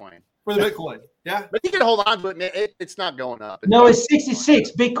Bitcoin. For the Bitcoin, yeah. But he can hold on to it, man. It's not going up. No, it's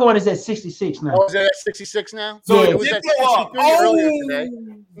 66. Bitcoin is at 66 now. Oh, is it at 66 now? So it was at 63 earlier today.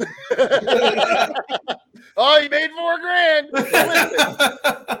 He made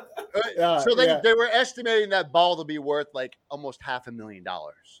 $4,000. So they were estimating that ball to be worth like almost $500,000.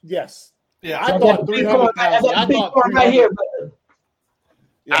 Yes. Yeah, I thought 300,000. I thought right here.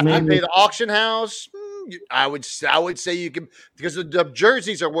 I pay the auction house. I would say you can, because the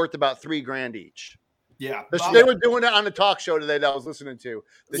jerseys are worth about $3,000 each. Yeah, they were doing it on the talk show today that I was listening to.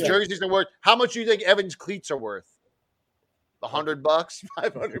 The jerseys are worth. How much do you think Evans' cleats are worth? $100,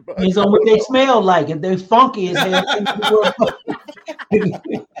 $500. Depends on what they smell like. If they're funky as hell. He's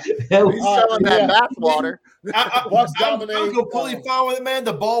selling that bath water. I'm completely fine with it, man.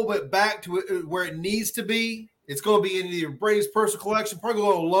 The ball went back to where it needs to be. It's going to be in either Brady's personal collection, probably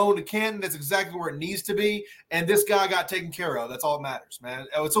going to loan to Canton. That's exactly where it needs to be. And this guy got taken care of. That's all that matters, man.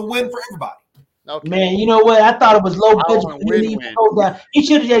 It's a win for everybody. Okay. Man, you know what? I thought it was low budget. He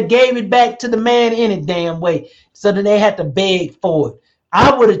should have just gave it back to the man any damn way, so that they had to beg for it.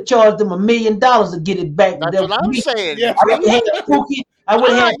 I would have charged them $1 million to get it back. That's what I'm saying. Yeah. I would have had Pookie. I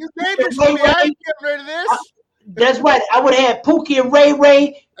would have. You gave it to me. I ain't getting rid of this. That's right. I would have had Pookie and Ray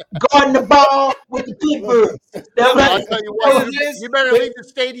guarding the ball with the Pittsburgh. I'll tell you what, you better leave the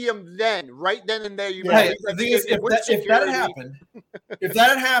stadium right then and there. If that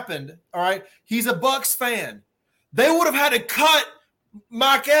had happened, all right, he's a Bucs fan. They would have had to cut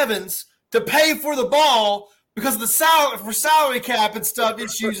Mike Evans to pay for the ball because of the salary cap and stuff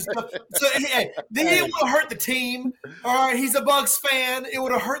issues and stuff. So they didn't want to hurt the team. All right, he's a Bucs fan. It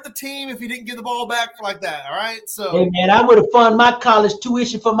would have hurt the team if he didn't give the ball back like that. All right, so hey man, I would have funded my college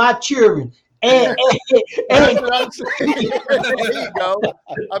tuition for my children. And there you go.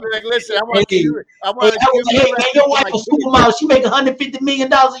 I mean, like, listen, I want to. Your wife a supermodel. She make $150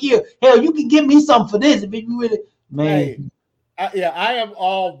 million a year. Hell, you can give me something for this if you really, man. Hey, I am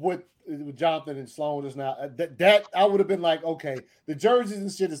all with Jonathan and Sloan just now. That I would have been like, okay, the jerseys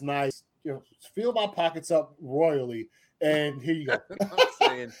and shit is nice. Fill my pockets up royally, and here you go.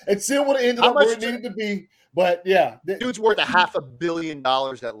 And still would have ended up where it needed to be. But yeah, dude's worth $500 million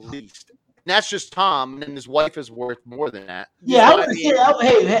at least. And that's just Tom, and then his wife is worth more than that. Yeah,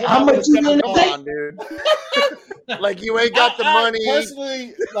 hey, how much you in the dude? Like you ain't got the money.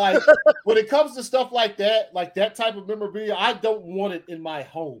 Personally, like when it comes to stuff like that type of memorabilia, I don't want it in my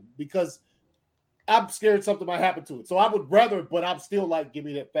home because I'm scared something might happen to it. So I would rather, but I'm still like, give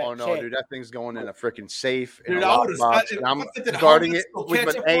me that fat. Oh no, check. dude, that thing's going in a freaking safe in Dude, a lockbox. And I'm guarding it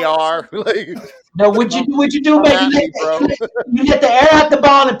with an AR. Like, no, what you do, man? You get the air out the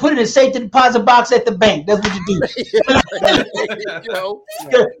ball and put it in a safe deposit box at the bank. That's what you do.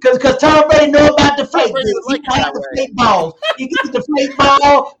 Because Tom Brady know about deflate. He has deflate balls. You get the deflate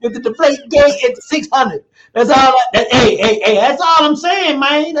ball, you get the deflate gate at 600. That's all. Hey, that's all I'm saying,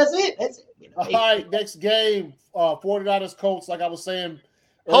 man. That's it. All right, next game, 49ers Colts. Like I was saying,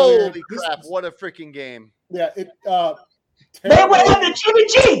 holy crap! What a freaking game! Yeah, it. Man, what happened to Jimmy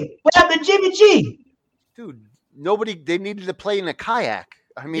G? What happened to Jimmy G? Dude, they needed to play in a kayak.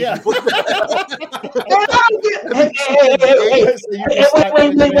 I mean, Wait a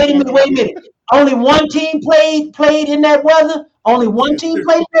minute. Only one team played in that weather. Only one team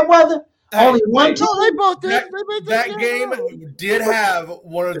played in that weather. Only one team. No, they both did. That game did have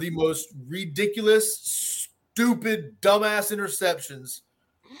one of the most ridiculous, stupid, dumbass interceptions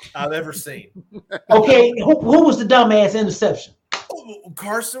I've ever seen. Okay, who was the dumbass interception?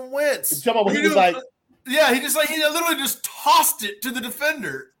 Carson Wentz. He was like, yeah, he literally just tossed it to the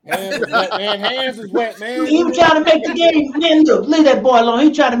defender. Man, hands is wet, man. He was trying to make the game. Man, look, leave that boy alone.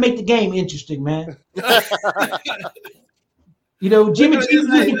 He trying to make the game interesting, man. You know, Jimmy G.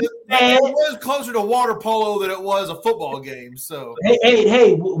 It was closer to water polo than it was a football game. So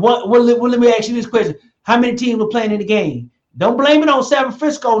hey, let me ask you this question: how many teams were playing in the game? Don't blame it on San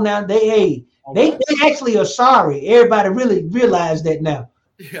Francisco now. They actually are sorry. Everybody really realized that now.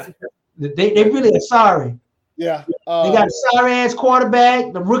 Yeah, they really are sorry. Yeah, they got a sorry ass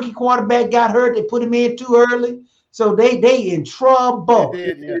quarterback. The rookie quarterback got hurt. They put him in too early, so they in trouble. They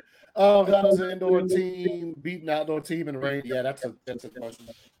did, yeah. That was an indoor team beating an outdoor team in the rain. Yeah, that's a question.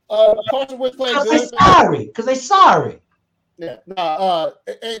 Carson Wentz playing good. Because they sorry. Yeah.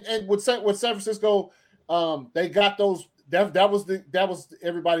 And with San Francisco, they got those. That was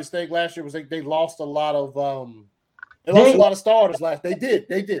everybody's thing last year. Was they lost a lot of a lot of starters last. They did.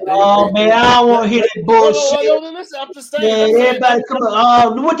 I don't want to hear that bullshit. Listen, I'm just saying. Yeah, everybody come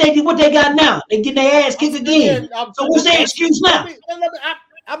on. What they got now? They getting their ass kicked again. So what's their excuse now?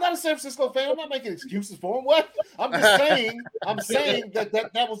 I'm not a San Francisco fan. I'm not making excuses for them. What? I'm just saying. I'm saying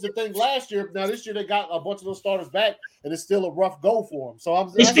that was the thing last year. Now this year they got a bunch of those starters back, and it's still a rough go for them. So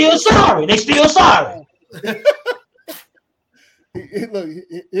They still sorry. Look,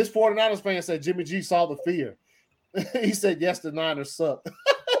 his 49ers fan said Jimmy G saw the fear. He said, yes, the Niners suck.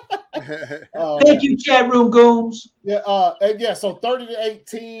 Thank you, chat room goons. Yeah, so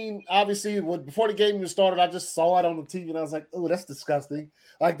 30-18. Obviously, before the game even started, I just saw it on the TV and I was like, oh, that's disgusting.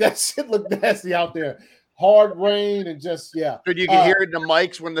 Like that shit looked nasty out there. Hard rain and just Dude, you can hear it in the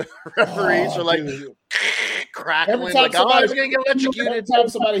mics when the referees are like crackling. Like, I was gonna get electrocuted. Every time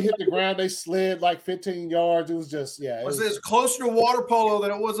somebody hit the ground, they slid like 15 yards. It was just it's closer to water polo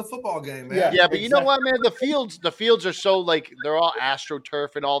than it was a football game, man. Yeah, but exactly. You know what, man? The fields are so like they're all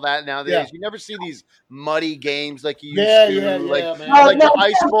AstroTurf and all that nowadays. Yeah. You never see these muddy games like you used to, like the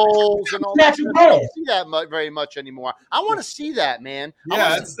ice bowls and all that. You don't see that very much anymore. I want to see that, man. Yeah, I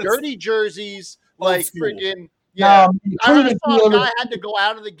want to see dirty jerseys, like freaking. Yeah, I saw a guy had to go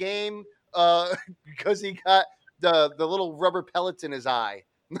out of the game because he got the little rubber pellets in his eye.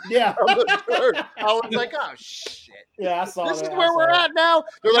 Yeah. I was like, oh, shit. Yeah, I saw This is where we're at now.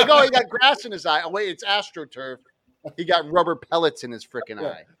 They're like, oh, he got grass in his eye. Oh, wait, it's AstroTurf. He got rubber pellets in his freaking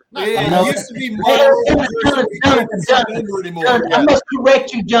eye. It used to be I must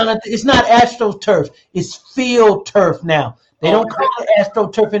correct you, Jonathan. It's not AstroTurf. It's field turf now. They don't call it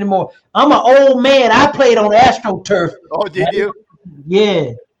AstroTurf anymore. I'm an old man. I played on AstroTurf. Oh, did you?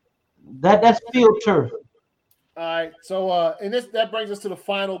 Yeah. That's field turf. All right. So and that brings us to the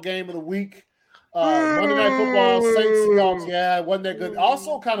final game of the week. Monday Night Football, Saints Seahawks. Yeah, wasn't that good?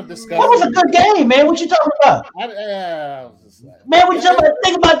 Also kind of disgusting. That was a good game, man. What you talking about? Man, what you talking about?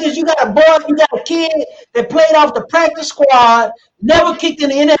 Think about this. You got a boy, you got a kid that played off the practice squad, never kicked in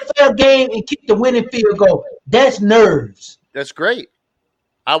the NFL game and kicked the winning field goal. That's nerves. That's great.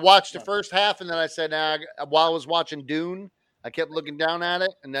 I watched the first half, and then I said, while I was watching Dune, I kept looking down at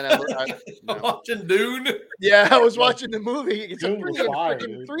it, and then I watching Dune. Yeah, I was watching the movie. It's a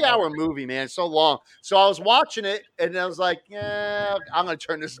 3-hour movie, man. It's so long. So I was watching it, and I was like, "Yeah, I'm gonna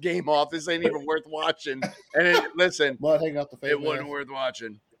turn this game off. This ain't even worth watching." And listen, mud hanging out the face. It wasn't worth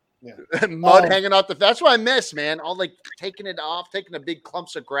watching. Yeah. Mud hanging out the. That's what I miss, man. All like taking it off, taking the big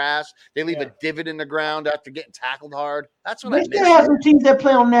clumps of grass. They leave a divot in the ground after getting tackled hard. That's what I miss. They still have some teams that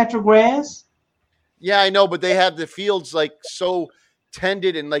play on natural grass. Yeah, I know, but they have the fields like so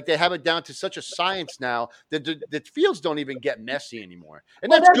tended and like they have it down to such a science now that the fields don't even get messy anymore.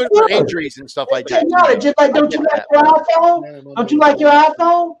 And that's good for injuries and stuff like that. Just like, don't you like your iPhone? Don't you like your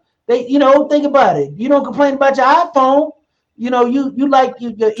iPhone? They, think about it. You don't complain about your iPhone. You like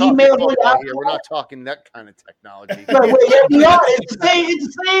your email. Here. We're not talking that kind of technology. It's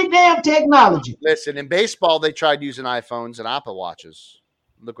the same damn technology. Listen, in baseball, they tried using iPhones and Apple Watches.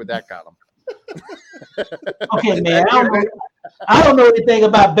 Look what that got them. Okay, man. I don't know anything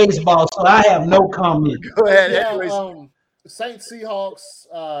about baseball, so I have no comment. Go ahead. Yeah, Saints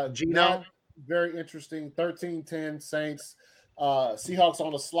Seahawks. Gino, very interesting. 13-10 Saints. Seahawks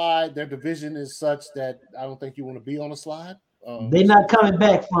on a slide. Their division is such that I don't think you want to be on a slide. They're not coming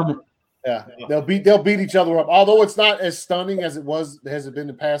back from it. Yeah, they'll beat each other up. Although it's not as stunning as it been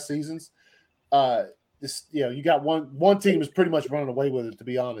in past seasons. You got one team is pretty much running away with it, to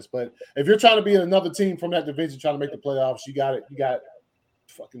be honest. But if you're trying to be another team from that division trying to make the playoffs, you got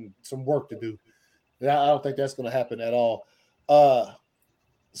fucking some work to do. I don't think that's going to happen at all.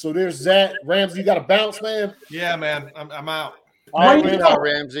 So there's that. Ramsey, you got to bounce, man. Yeah, man, I'm out. All right,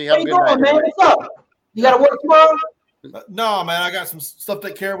 Ramsey. Have a good night, man. What's up? You got to work tomorrow? No, man, I got some stuff to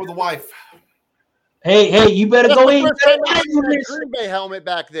take care of with the wife. Hey, you better go in. Green Bay helmet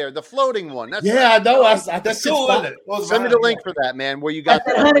back there, the floating one. I know. That's cool, isn't it? Send me the link for that, man. Where you got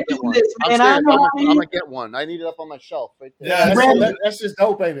that? I'm gonna get one. I need it up on my shelf right there. Yeah, that's just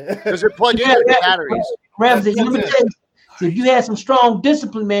dope, ain't it? Does it plug into the batteries? Ramsey, let me tell you, if you had some strong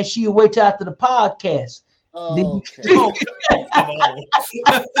discipline, man, she would wait till after the podcast. Oh,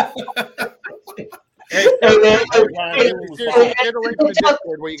 Hey,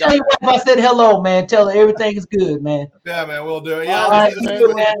 I said hello, man. Tell her everything is good, man. Yeah, man, we'll do it. Yeah, right,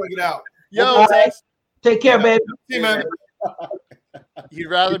 we'll it out. Yo, take care, baby. See, man. You'd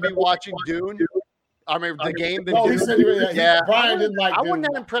rather be watching Dune? I mean, the game than Dune? He said, Brian didn't like Dune. I wasn't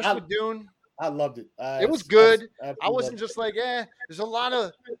that impressed with Dune. I loved it. It was good. I wasn't just like, there's a lot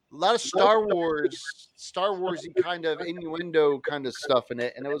of Star Wars-y kind of innuendo kind of stuff in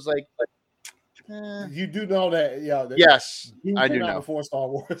it, and it was like. You do know that, yes, I do know. Before Star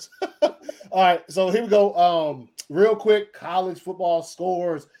Wars. All right, so here we go. Real quick, college football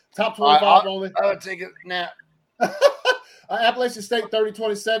scores. Top 25 only. I'll take it now. Appalachian State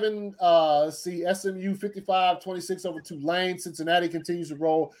 30-27. Let's see, SMU 55-26 over Tulane. Cincinnati continues to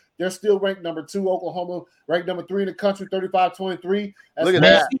roll. They're still ranked number 2. Oklahoma ranked number 3 in the country, 35-23. Look at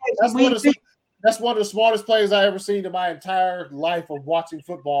that. That's one of the smartest plays I ever seen in my entire life of watching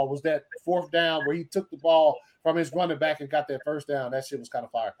football. Was that 4th down where he took the ball from his running back and got that first down. That shit was kind of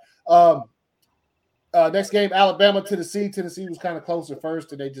fire. Next game, Alabama, Tennessee. Tennessee was kind of close at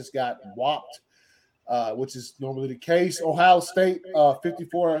first, and they just got whopped, which is normally the case. Ohio State,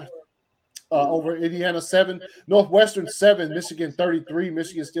 54 over Indiana 7. Northwestern 7. Michigan 33.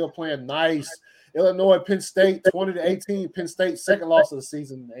 Michigan still playing nice. Illinois, Penn State, 20-18. Penn State, second loss of the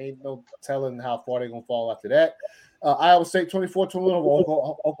season. Ain't no telling how far they're going to fall after that. Iowa State, 24-21 over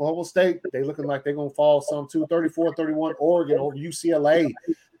Oklahoma State. They looking like they're going to fall some too. 34-31 Oregon over UCLA.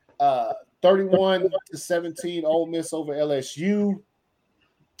 31-17 Ole Miss over LSU.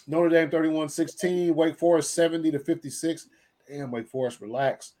 Notre Dame, 31-16. Wake Forest, 70-56. Damn, Wake Forest,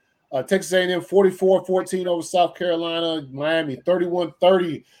 relax. Texas A&M 44-14 over South Carolina. Miami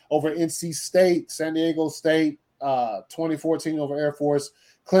 31-30 over NC State. San Diego State 20-14 over Air Force.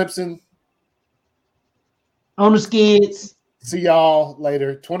 Clemson on the skids. See y'all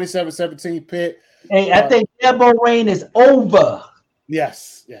later. 27-17 Pitt. Hey, I think Dabo reign is over.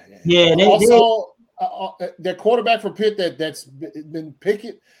 Yes. Yeah. Also, their quarterback for Pitt that's been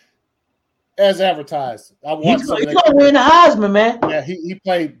Pickett. As advertised. He's going to win the Heisman, man. Yeah, he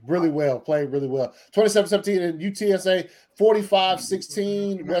played really well. 27-17 in UTSA,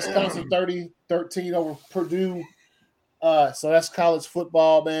 45-16. Wisconsin 30-13 over Purdue. So that's college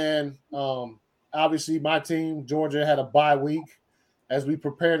football, man. Obviously, my team, Georgia, had a bye week as we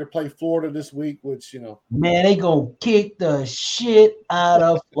prepare to play Florida this week, which, Man, they going to kick the shit out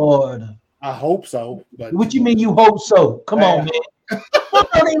of Florida. I hope so. But what you mean you hope so? Come on, man. They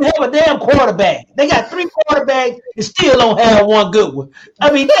don't even have a damn quarterback. They got 3 quarterbacks and still don't have one good one.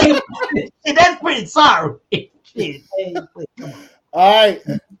 I mean, that's pretty sorry. Shit, all right.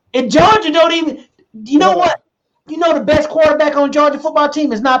 And Georgia don't even. You know what? You know the best quarterback on Georgia football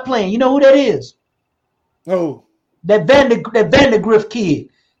team is not playing. You know who that is? Who? That Vandergrift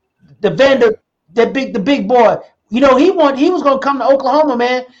kid. The big boy. He was gonna come to Oklahoma,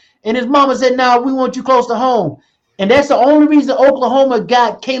 man. And his mama said, "No, we want you close to home." And that's the only reason Oklahoma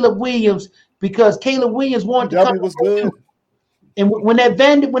got Caleb Williams, because Caleb Williams wanted to come. Was good. And when that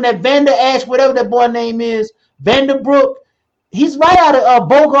Vander Ash, whatever that boy name is, Vanderbrook, he's right out of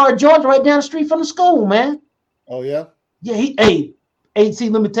Bogart, Georgia, right down the street from the school, man. Oh yeah. Yeah, see,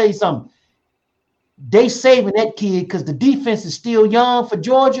 let me tell you something. They saving that kid because the defense is still young for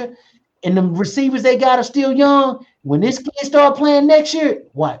Georgia, and the receivers they got are still young. When this kid start playing next year,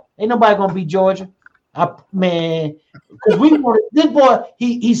 what? Ain't nobody gonna beat Georgia, man. Because this boy.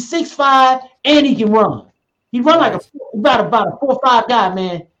 He's 6'5" and he can run. He run like about a 4'5" guy,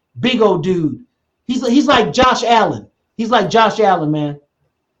 man. Big old dude. He's like Josh Allen. He's like Josh Allen, man.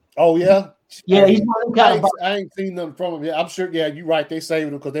 Oh yeah. Yeah, he's one of them kind of. I ain't seen them from him yet. I'm sure. Yeah, you're right. They saved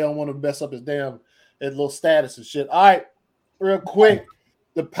him because they don't want to mess up his little status and shit. All right, real quick,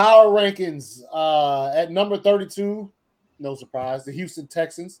 the power rankings at number 32. No surprise, the Houston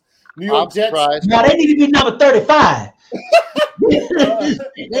Texans. New York Jets. Now they need to be number 35.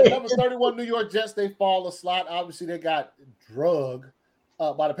 Number 31, New York Jets. They fall a slot. Obviously, they got drugged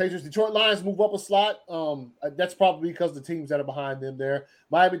by the Patriots. Detroit Lions move up a slot. That's probably because the teams that are behind them there.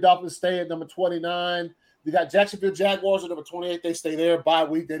 Miami Dolphins stay at number 29. They got Jacksonville Jaguars at number 28. They stay there. Bye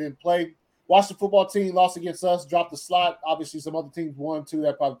week. They didn't play. Washington football team lost against us, dropped the slot. Obviously, some other teams won too.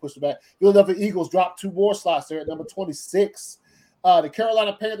 That probably pushed it back. Philadelphia Eagles dropped 2 more slots there at number 26. The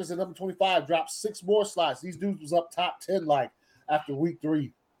Carolina Panthers at number 25 dropped 6 more slots. These dudes was up top 10 after week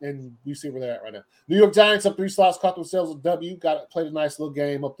 3. And we see where they're at right now. New York Giants up 3 slots, caught themselves a W. Played a nice little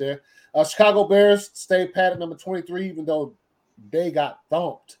game up there. Chicago Bears stayed pat at number 23, even though they got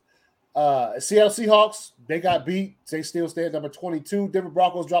thumped. Seattle Seahawks, they got beat. They still stay at number 22. Denver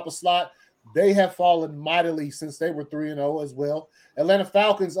Broncos drop a slot. They have fallen mightily since they were 3-0 as well. Atlanta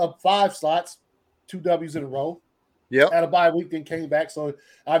Falcons up 5 slots, 2 W's in a row. Yeah. Had a bye week, then came back. So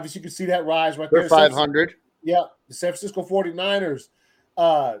obviously you can see that rise right there. They're 500. Yeah. The San Francisco 49ers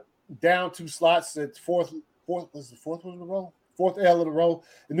down 2 slots. It's fourth was the fourth one in a row? 4th L in a row.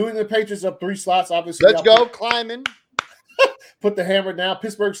 The New England Patriots up 3 slots. Obviously, let's go climbing. Put the hammer down.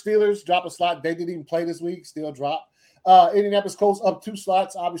 Pittsburgh Steelers drop a slot. They didn't even play this week. Still drop. Indianapolis Colts up 2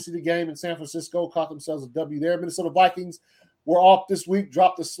 slots. Obviously, the game in San Francisco caught themselves a W there. Minnesota Vikings were off this week.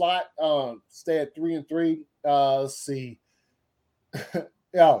 Dropped the slot. Stay at 3-3. Let's see.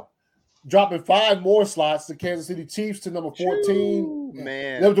 Dropping 5 more slots. The Kansas City Chiefs to number 14.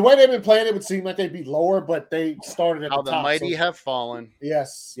 Man, the way they've been playing, it would seem like they'd be lower, but they started at how the top. The mighty have fallen.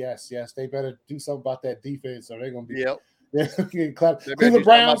 Yes. They better do something about that defense, or they're going to be. Yep. Cleveland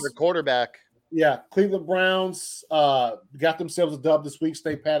Browns. Their quarterback. Yeah, Cleveland Browns got themselves a dub this week.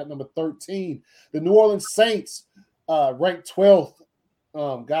 Stay pat at number 13. The New Orleans Saints, ranked 12th,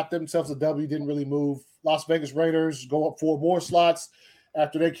 got themselves a W. Didn't really move. Las Vegas Raiders go up 4 more slots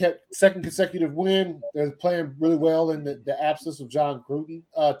after they kept second consecutive win. They're playing really well in the absence of John Gruden.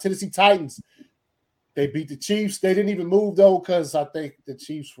 Tennessee Titans, they beat the Chiefs. They didn't even move, though, because I think the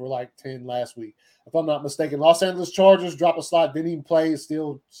Chiefs were like 10 last week, if I'm not mistaken. Los Angeles Chargers drop a slot, didn't even play,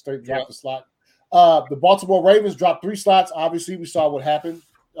 still straight dropped the slot. The Baltimore Ravens dropped 3 slots. Obviously, we saw what happened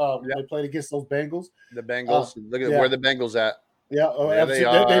when they played against those Bengals. The Bengals. Look at where the Bengals at. Yeah,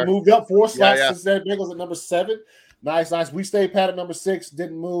 they moved up 4 slots since that. Bengals at number 7. Nice. We stayed pat at number 6.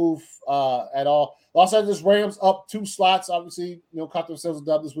 Didn't move at all. Los Angeles Rams up 2 slots. Obviously, caught themselves a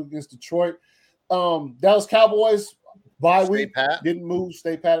dub this week against Detroit. Dallas Cowboys bye week didn't move.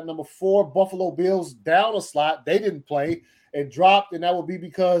 Stay pat at number 4. Buffalo Bills down a slot. They didn't play and dropped, and that will be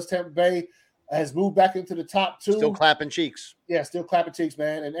because Tampa Bay has moved back into the top 2. Still clapping cheeks. Yeah, still clapping cheeks,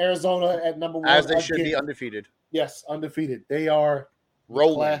 man. And Arizona at number 1. As they should be undefeated. Yes, undefeated. They are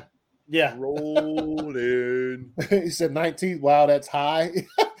rolling. Rolling. He said 19th. Wow, that's high.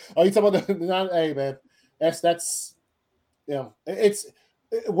 Oh, you talking about the hey, man. That's it's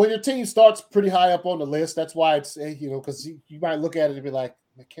when your team starts pretty high up on the list, that's why it's because you might look at it and be like,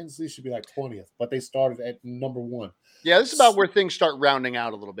 Kansas City should be like 20th, but they started at number 1. Yeah, this is about where things start rounding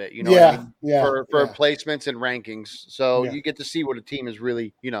out a little bit, for placements and rankings. So you get to see what a team is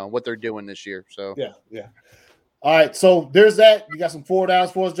really, what they're doing this year. So yeah. All right, so there's that. You got some 4 downs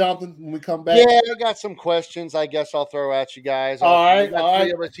for us, Jonathan, when we come back? Yeah, I got some questions I guess I'll throw at you guys. All right.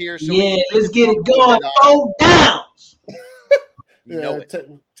 Here, so let's get it going. 4 downs.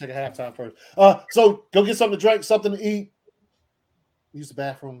 Take a halftime first. So go get something to drink, something to eat. Use the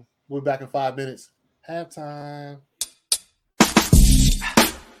bathroom. We'll be back in 5 minutes. Halftime.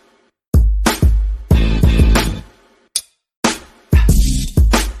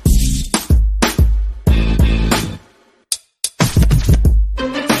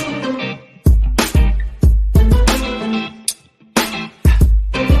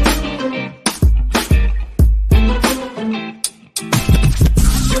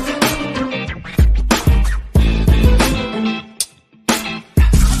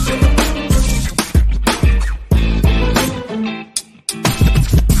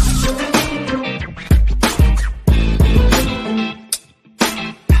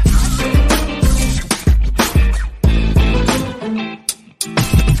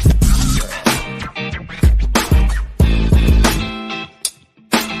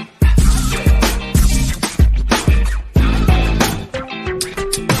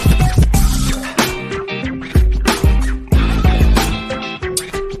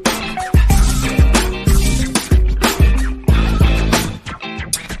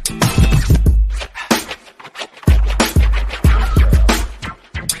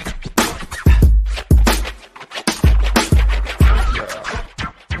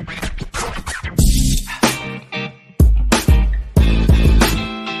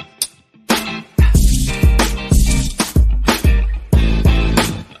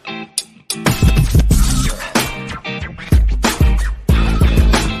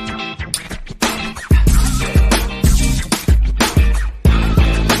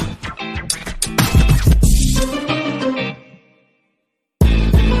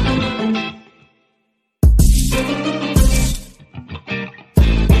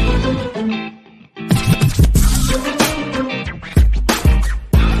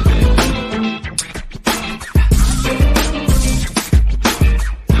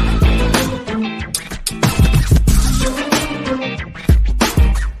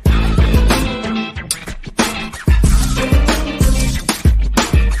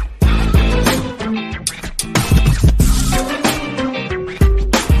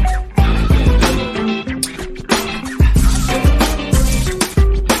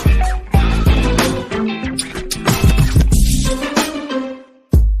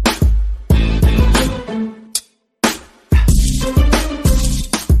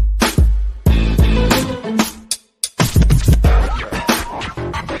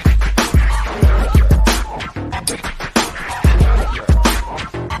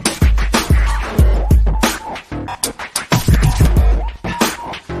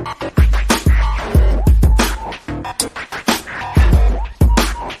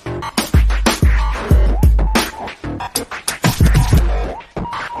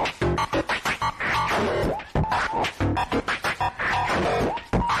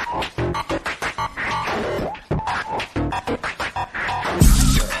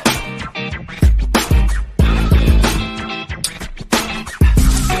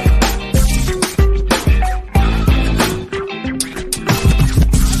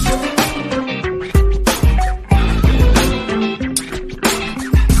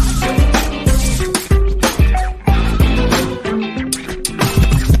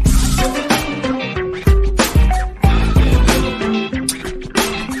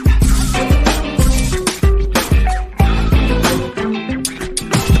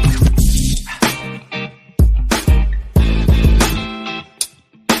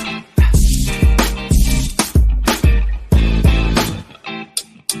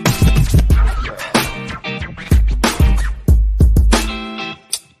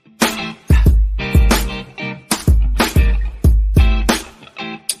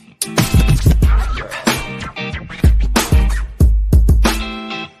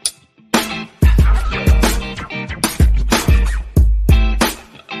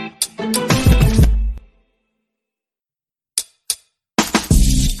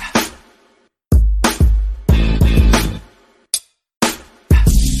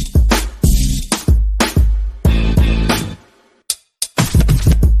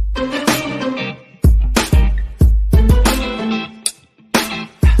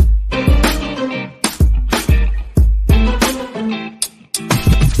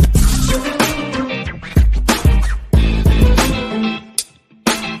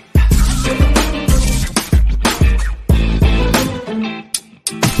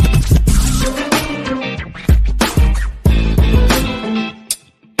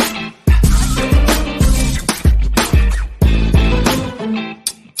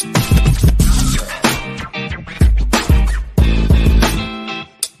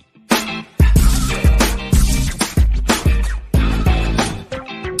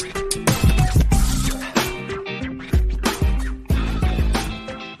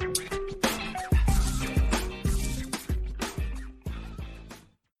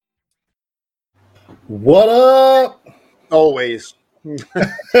 What up? Always.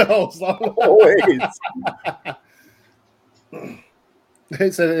 Always.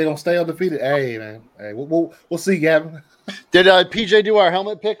 They said they're gonna stay undefeated. Hey, man. Hey, we'll see, Gavin. Did PJ do our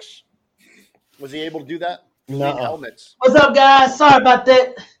helmet picks? Was he able to do that? No helmets. What's up, guys? Sorry about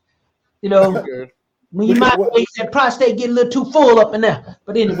that. You know, when you might that prostate get a little too full up in there.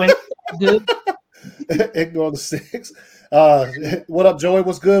 But anyway, good. Ignore the six. What up, Joey?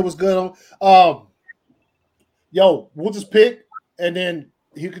 What's good? What's good? Yo, we'll just pick, and then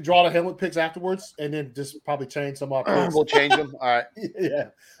you can draw the helmet picks afterwards, and then just probably change some of our picks. We'll change them. All right. Yeah.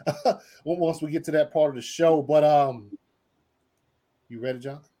 Once we get to that part of the show, but you ready,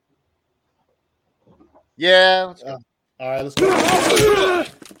 John? Yeah. Let's go. All right, let's go.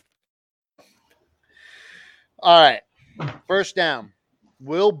 All right. First down.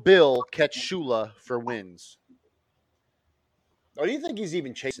 Will Bill catch Shula for wins? Or do you think he's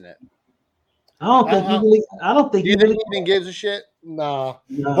even chasing it? I don't think he really. I don't think he really even gives a shit. Nah.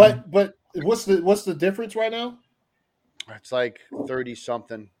 But what's the difference right now? It's like 30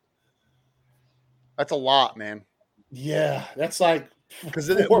 something. That's a lot, man. Yeah, that's like because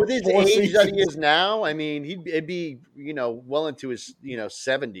with his age that he is now, I mean, it'd be well into his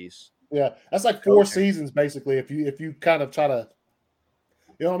 70s. Yeah, that's like 4 seasons basically. If you kind of try to,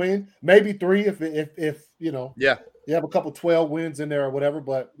 you know what I mean? Maybe 3 if Yeah. You have a couple 12 wins in there or whatever,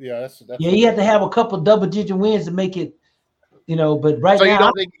 but yeah, that's you have to have a couple double-digit wins to make it But right so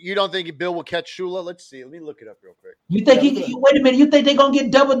now, you don't think Bill will catch Shula? Let's see. Let me look it up real quick. You think wait a minute? You think they're gonna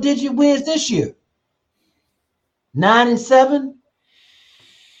get double-digit wins this year? 9-7?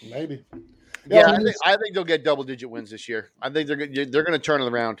 Maybe. Yeah, I think they'll get double-digit wins this year. I think they're going to turn it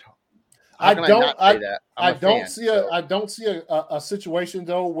around. I don't see a situation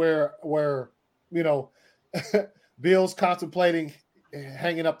though where Bill's contemplating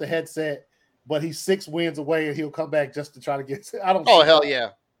hanging up the headset, but he's 6 wins away and he'll come back just to try to get. I don't. Oh hell yeah!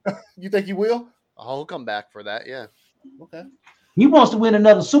 You think he will? Oh, he'll come back for that. Yeah. Okay. He wants to win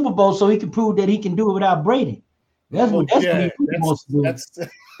another Super Bowl so he can prove that he can do it without Brady. That's what he wants to do.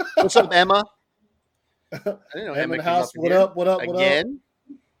 What's up, Emma? I didn't know Emma in the house. What up? Again?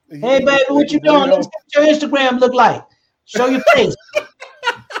 Hey, baby, what you doing? Let's see what your Instagram look like. Show your face.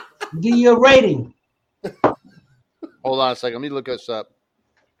 Give you a rating. Hold on a second. Let me look this up.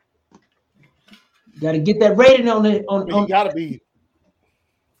 Got to get that rating on it. You got to be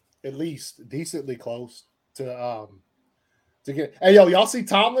at least decently close to get. Hey, yo, y'all see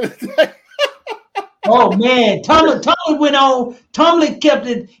Tomlin? Oh man, Tomlin went on. Tomlin kept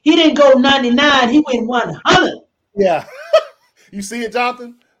it. He didn't go 99. He went 100. Yeah. You see it,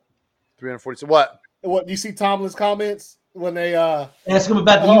 Jonathan? 340. So what? What you see Tomlin's comments when they ask him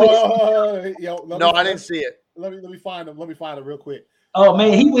about the US? No, I didn't see it. Let me find him. Let me find it real quick. Oh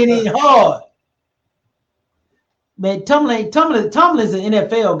man, he went in hard. Man, Tomlin's an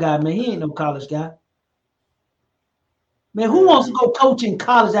NFL guy, man. He ain't no college guy. Man, who wants to go coach in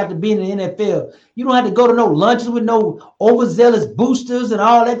college after being in the NFL? You don't have to go to no lunches with no overzealous boosters and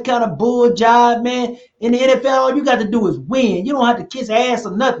all that kind of bull jive, man. In the NFL, all you got to do is win. You don't have to kiss ass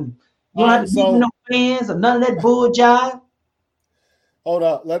or nothing. You don't have to beat no fans or none of that bull jive. Hold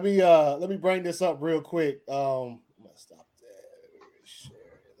up. Let me bring this up real quick. Let's stop there. Share.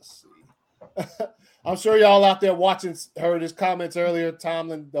 Let's see. I'm sure y'all out there watching heard his comments earlier.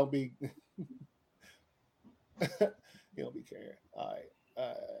 Tomlin, don't be you don't be caring. All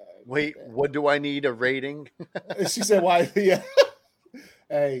right. Wait, what do I need a rating? She said, "Why?" Yeah.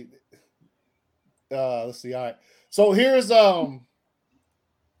 Hey, let's see. All right. So here's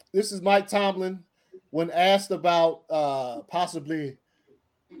this is Mike Tomlin when asked about possibly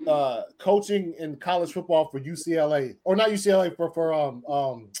coaching in college football for UCLA or not UCLA for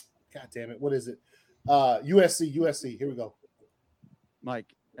God damn it, what is it? USC. Here we go.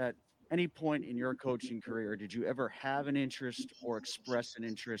 Mike, at any point in your coaching career, did you ever have an interest or express an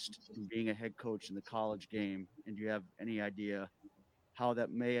interest in being a head coach in the college game? And do you have any idea how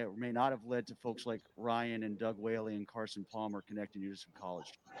that may or may not have led to folks like Ryan and Doug Whaley and Carson Palmer connecting you to some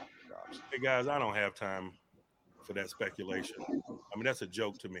college jobs? Hey, guys, I don't have time for that speculation. I mean, that's a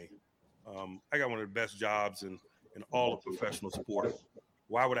joke to me. I got one of the best jobs in all of professional sport.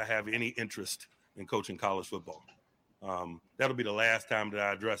 Why would I have any interest in coaching college football? That'll be the last time that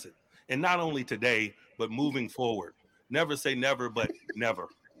I address it. And not only today, but moving forward. Never say never, but never.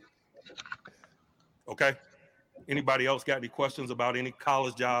 Okay? Anybody else got any questions about any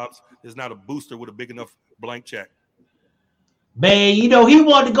college jobs? There's not a booster with a big enough blank check. Man, he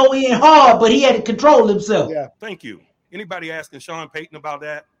wanted to go in hard, but he had to control himself. Yeah. Thank you. Anybody asking Sean Payton about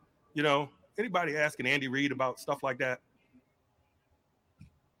that? Anybody asking Andy Reid about stuff like that?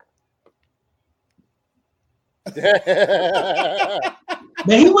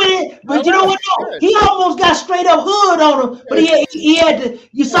 Man, he went in, but you know what? He almost got straight up hood on him. But he had to.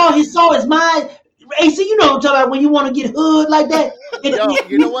 You saw his mind. AC, you know what I'm talking about when you want to get hood like that.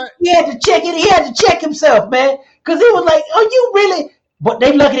 You know what? He had to check it. He had to check himself, man, because he was like, "Are you really?" But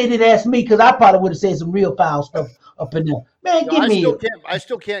they lucky they didn't ask me because I probably would have said some real foul stuff up in there. Man, give me. I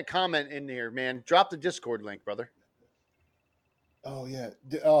still can't comment in here, man. Drop the Discord link, brother. Oh yeah.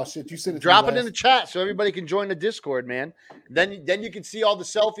 Oh shit. You said it. Drop it in the chat so everybody can join the Discord, man. Then you can see all the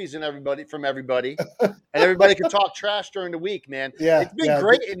selfies and everybody, and everybody can talk trash during the week, man. Yeah, it's been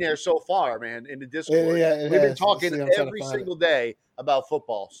great in there so far, man. In the Discord, we've been talking every single day about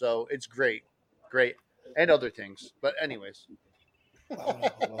football, so it's great, and other things. But anyways,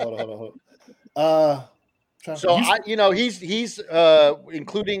 hold on. So he's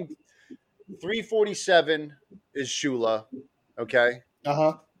including 347 is Shula. Okay.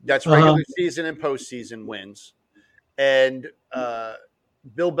 That's regular season and postseason wins. And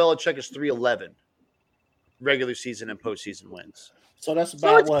Bill Belichick is 311 regular season and postseason wins. So that's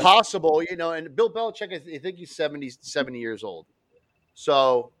about it's possible, and Bill Belichick, I think he's 70 years old.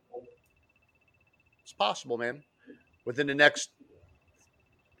 So it's possible, man. Within the next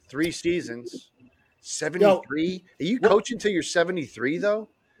 3 seasons, 73. Are you coaching till you're 73 though?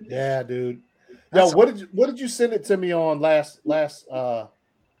 Yeah, dude. Yo, what did you send it to me on last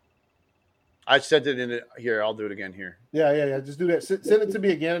I sent it in here. I'll do it again here. Yeah. Just do that. Send it to me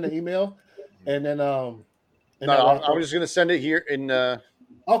again in the email, and then no, I'm just gonna send it here in.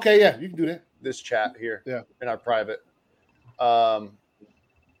 Okay, yeah, you can do that. This chat here. Yeah, in our private.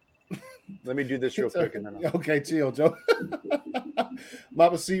 Let me do this real quick, and then okay, chill, Joe. My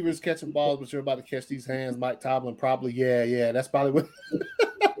receivers catching balls, but you're about to catch these hands. Mike Tomlin probably, yeah. That's probably what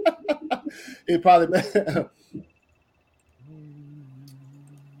it probably.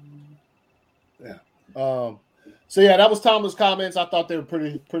 Yeah. So yeah, that was Tomlin's comments. I thought they were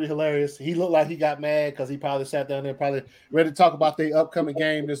pretty hilarious. He looked like he got mad because he probably sat down there, probably ready to talk about the upcoming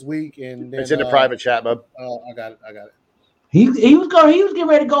game this week. And then, it's in the private chat, bub. I got it. He was getting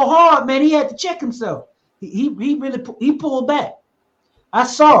ready to go hard, man. He had to check himself. He really pulled back. I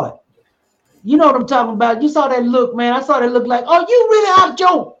saw it. You know what I'm talking about. You saw that look, man. I saw that look like, oh, you really out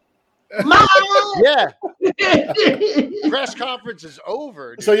Joe. Yeah. Press conference is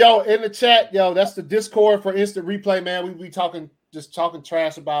over. Dude. So yo, in the chat, that's the Discord for instant replay, man. We talking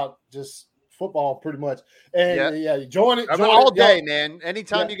trash about just football pretty much. And yeah join it all day, man.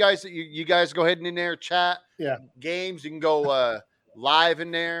 Anytime you guys go ahead and in there chat games, you can go live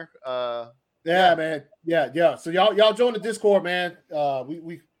in there. Man. Yeah. So y'all join the Discord, man.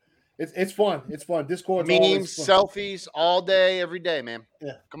 It's fun. It's fun. Discord memes, selfies all day, every day, man.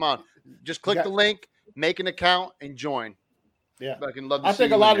 Yeah. Come on. Just click the link, make an account, and join. Yeah. I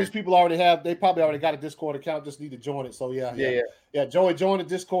think a lot of these people they probably already got a Discord account, just need to join it. So yeah. Joey, join the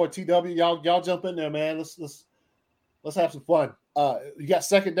Discord, TW. Y'all jump in there, man. Let's have some fun. You got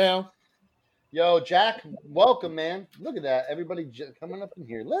second down? Yo, Jack, welcome, man. Look at that. Everybody coming up in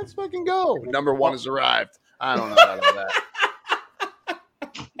here. Let's fucking go. Number 1 has arrived. I don't know about that.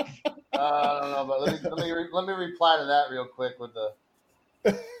 I don't know, but let me reply to that real quick with the.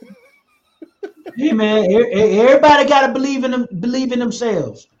 Hey man, everybody got to believe in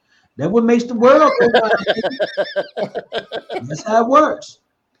themselves. That's what makes the world go by. That's how it works.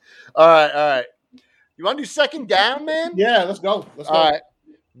 All right. You want to do second down, man? Yeah, let's go. All right.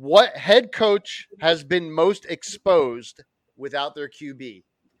 What head coach has been most exposed without their QB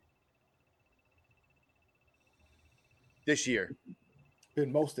this year?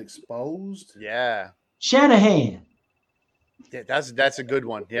 Been most exposed? Yeah. Shanahan. Yeah, that's a good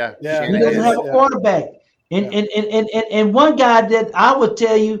one. Yeah. He doesn't have a quarterback. And one guy that I would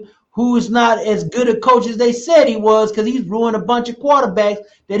tell you who is not as good a coach as they said he was, because he's ruined a bunch of quarterbacks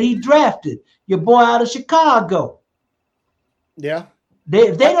that he drafted. Your boy out of Chicago. Yeah.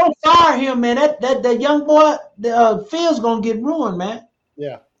 If they don't fire him, man, that young boy, Phil's gonna get ruined, man.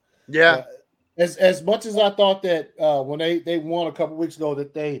 Yeah. As much as I thought that when they won a couple weeks ago,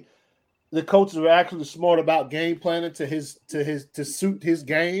 that the coaches were actually smart about game planning to suit his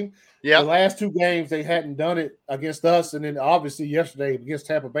game. Yeah. The last 2 games they hadn't done it against us, and then obviously yesterday against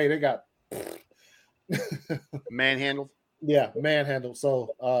Tampa Bay they got manhandled. Yeah, manhandled. So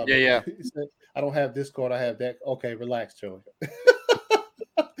yeah. He said, I don't have Discord, I have that. Okay, relax, Joey.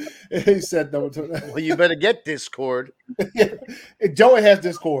 He said no. Well, you better get Discord. Joey has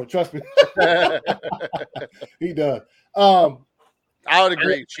Discord, trust me. He does. I would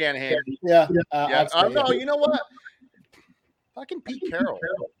agree, Shanahan. Yeah. No, you know what? Fucking Pete Carroll.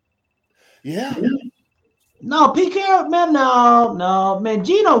 Yeah. No, Pete Carroll, man. No, man.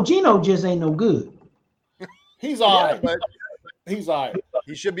 Gino just ain't no good. He's all right, but he's all right.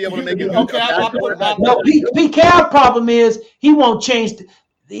 He should be able to make it. Okay, no, Pete Carroll's problem is he won't change.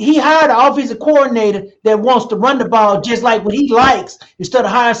 He hired an offensive coordinator that wants to run the ball just like what he likes, instead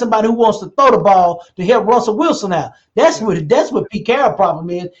of hiring somebody who wants to throw the ball to help Russell Wilson out. That's what Pete Carroll's problem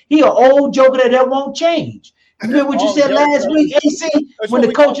is. He an old joker that won't change. You remember what you said last week, AC? When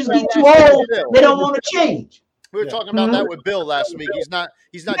the coaches get too old, they don't want to change. We were talking about that with Bill last week. He's not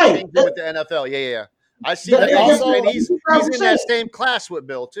changing with the NFL. Yeah. I see that. Also, and he's in that same class with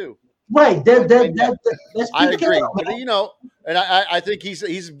Bill too. Right. That's I agree. But, and I think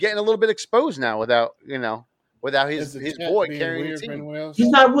he's getting a little bit exposed now without his boy carrying the team. He's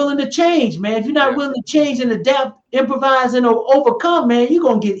not willing to change, man. If you're not willing to change and adapt, improvise, and overcome, man, you're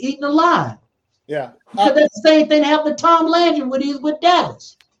gonna get eaten alive. Yeah. That's the same thing that happened to Tom Landry with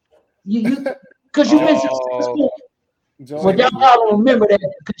Dallas. Because you've been successful. Well, y'all probably remember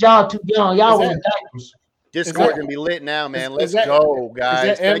that because y'all too young. Y'all were in diapers. Discord can be lit now, man. Let's go,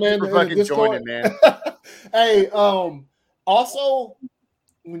 guys. Thank you for fucking joining, man. Hey, also,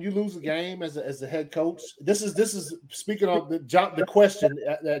 when you lose a game as a head coach, this is speaking of the question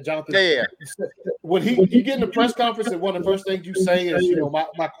that Jonathan. Yeah. When you get in the press conference, and one of the first things you say is,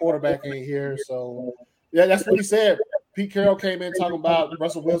 my quarterback ain't here. So yeah, that's what he said. Pete Carroll came in talking about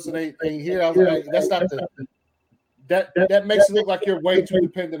Russell Wilson ain't here. I was like, that's not that makes it look like you're way too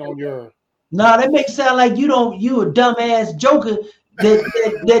dependent on your No, that makes it sound like you a dumbass joker.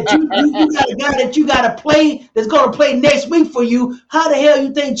 That you got a guy that you got to play that's going to play next week for you. How the hell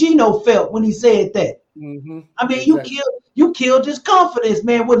you think Geno felt when he said that? Mm-hmm. I mean, exactly. you killed his confidence,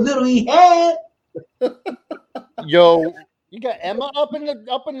 man. What little he had. Yo, you got Emma up in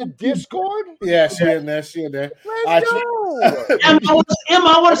the Discord? Yeah, she in there. Let's go. Emma,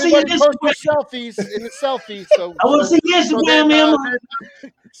 I want to see your Instagram selfies in the selfies. So I want to see your Instagram, Emma.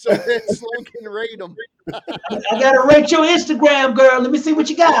 So that Sloan can rate them. I gotta rate your Instagram, girl. Let me see what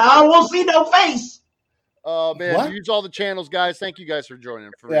you got. I don't want to see no face. Oh man, use all the channels, guys. Thank you guys for joining.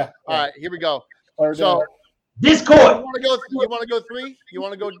 All right, here we go. So Discord. You want to go 3? You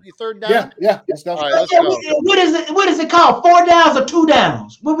want to go your third down? Yeah. Let's go. All right, let's go. What is it called? 4 downs or 2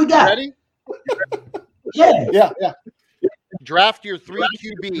 downs? What we got? Ready? Yeah. Draft your 3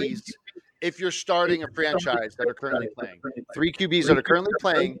 QBs if you're starting a franchise that are currently playing. 3 QBs that are currently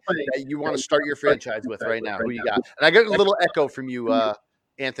playing that you want to start your franchise with right now. Who you got? And I got a little echo from you,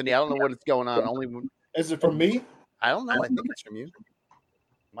 Anthony. I don't know what is going on. Is it from me? I don't know. I think it's from you.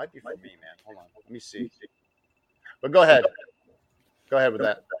 Might be from me, man. Hold on. Let me see. But go ahead. Go ahead with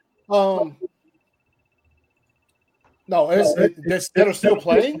that. No, they're still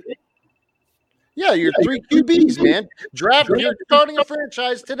playing? Yeah, you're 3 QBs, man. You're starting a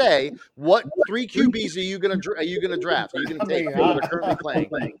franchise today. What 3 QBs are you gonna draft? Are you gonna take people that are currently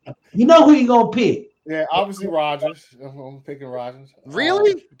playing? You know who you gonna pick? Yeah, obviously Rodgers. I'm picking Rodgers.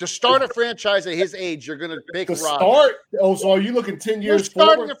 Really? To start a franchise at his age, you're gonna pick Rodgers. Start? Oh, so are you looking 10 years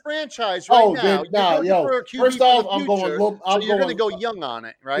forward? You're starting a franchise right now. First off, I'm going. You're gonna go young on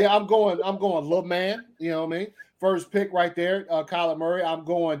it, right? Yeah, I'm going. Little man. You know what I mean? First pick right there, Kyler Murray. I'm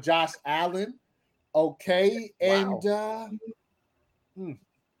going Josh Allen. Okay, and that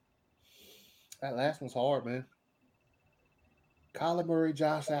last one's hard, man. Kyler Murray,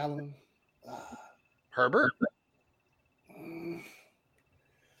 Josh Allen, Herbert,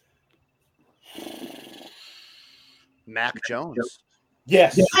 Mac Jones.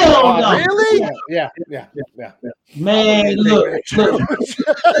 Yes. Really? Yeah. Man, look.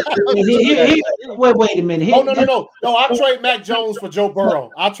 Wait a minute. No. I'll trade Mac Jones for Joe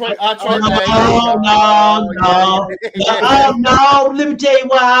Burrow. I'll trade. No. Let me tell you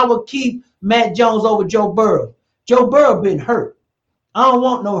why I would keep Mac Jones over Joe Burrow. Joe Burrow been hurt. I don't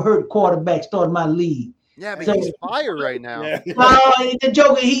want no hurt quarterback starting my league. Yeah, but he's fire right now. The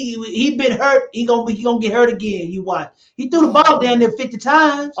Joker, he been hurt. He gonna get hurt again. You watch. He threw the ball down there 50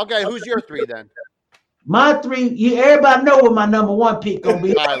 times. Okay, who's your 3 then? My 3. Everybody know what my number 1 pick gonna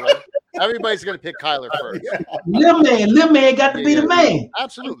be. Kyler. Everybody's gonna pick Kyler first. Lil man got to be the man.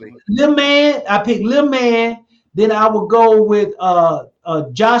 Absolutely. Lil man. I pick Lil man. Then I will go with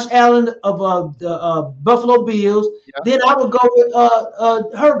Josh Allen of the Buffalo Bills. Yeah. Then I would go with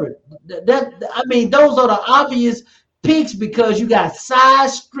Herbert. Those are the obvious picks because you got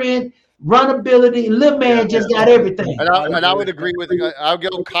size, strength, runability. Lil man just got everything. And I would agree with you. I'll go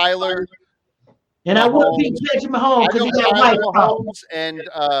Kyler. And I would pick Patrick Mahomes because he got white Mahomes and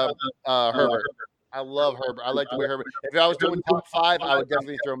Herbert. I love Herbert. I like the way Herbert. If I was doing top 5, I would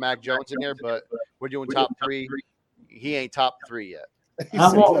definitely throw Mac Jones in there. But we're doing top 3. He ain't top 3 yet.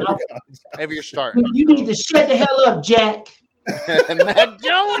 If you're starting, you need to shut the hell up, Jack. Mac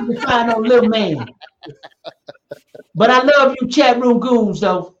Jones. Find no little man. But I love you, chat room goons,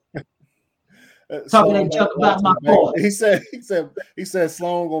 though. Talking that junk about my boy. He said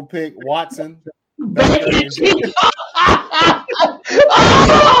Sloan gonna pick Watson. Guess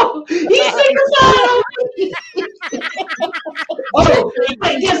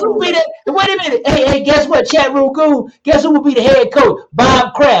who be the? Wait a minute. Hey, guess what? Chat room goon. Guess who will be the head coach?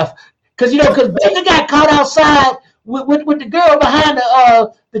 Bob Kraft. Because Baker got caught outside with the girl behind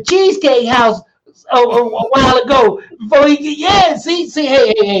the Cheesecake House a while ago. Before see,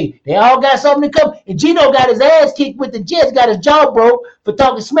 hey, they all got something to come. And Geno got his ass kicked with the Jets, got his jaw broke for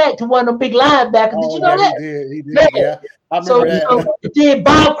talking smack to one of them big linebackers. Did you know that? He did. Yeah. I remember that. Then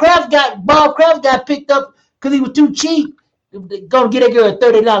Bob Kraft got picked up because he was too cheap. Gonna get that girl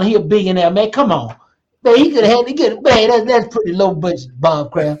 $30. He a billionaire, man. Come on. Man, he could have had to get it. Man, that's pretty low budget,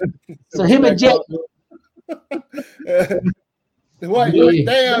 Bob Kraft. So him and Jack. What? Yeah.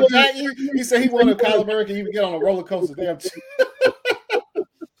 Damn, Jack, he said he wanted Kyler Murray and he would get on a roller coaster. Damn.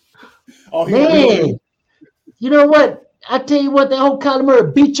 Man, you know what? I tell you what, that whole Kyler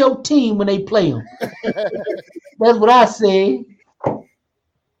Murray beat your team when they play him. That's what I say.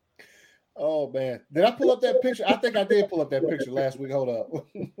 Oh man, did I pull up that picture? I think I did pull up that picture last week. Hold up.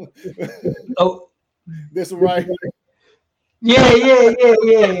 Oh, this one right. Yeah.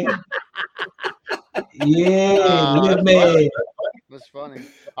 Yeah, man. That's funny.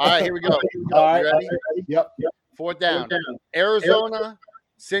 All right, here we go. All right. You ready? Yep. Fourth down. Arizona,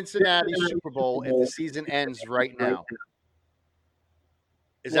 Cincinnati Super Bowl if the season ends right now.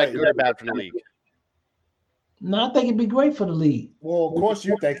 Is that good or bad for the league? No, I think it'd be great for the league. Well, of course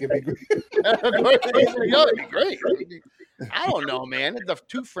you think it'd be great. It'd be great. I don't know, man. The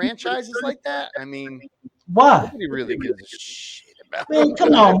two franchises like that. I mean, why? Nobody really gives a shit about. Man,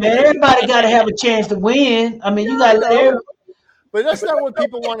 come on, man. Everybody got to have a chance to win. I mean, you got to. But that's not what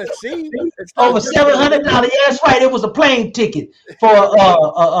people want to see. It's over $700. Yeah, that's right. It was a plane ticket for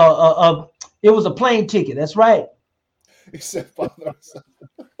it was a plane ticket. That's right. Except Father.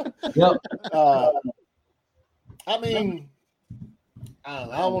 Yep. I mean, I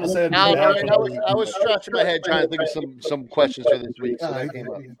don't want to say. I was scratching my head trying to think of some questions for this week. So that came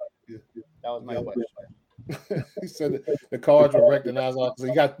up. That was my question. He said the cards were recognized. So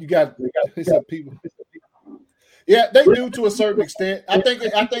you got. He said people. Yeah, they do to a certain extent. I think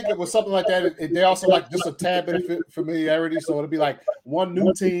it was something like that. They also like just a tad bit of familiarity. So it'll be like one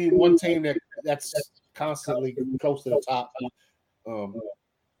team that's constantly close to the top.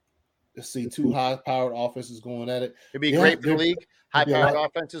 Let's see, two high-powered offenses going at it. It'd be great for the league. High-powered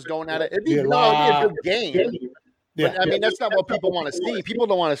offenses going at it. It'd be a good game. But I mean, that's not what people want to see. People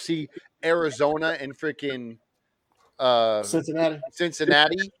don't want to see Arizona and freaking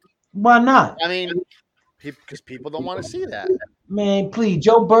Cincinnati. Why not? I mean, because people don't want to see that. Man, please,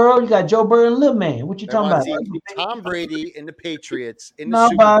 Joe Burrow. You got Joe Burrow and Lil Man. What you talking about? Tom Brady and the Patriots in the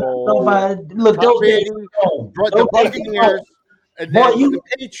Super Bowl. Nobody. Look, Tom Brady, the Buccaneers, and then the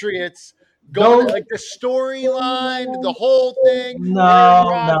Patriots. Going like the storyline, the whole thing.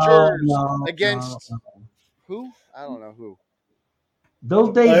 No. Against who? I don't know who.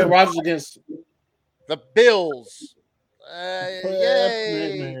 Those days. Rodgers against the Bills.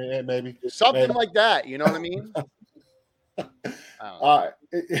 Maybe something like that. You know what I mean? All right,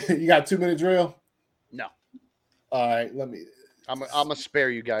 you got 2 minute drill? No. All right, let me. I'm gonna spare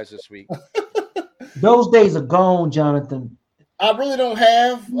you guys this week. Those days are gone, Jonathan. I really don't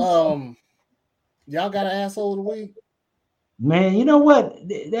have. Y'all got an asshole of the week? Man, you know what?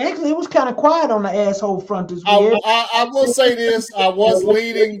 Actually, it was kind of quiet on the asshole front this week. I will say this: I was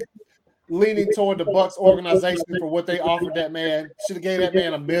leaning toward the Bucs organization for what they offered that man. Should have gave that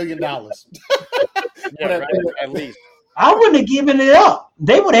man $1 million. Yeah, right, at least. I wouldn't have given it up.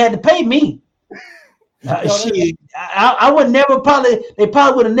 They would have had to pay me. Shit, I would never they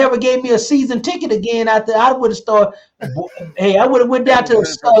probably would have never gave me a season ticket again after I would have started. Hey, I would have went down to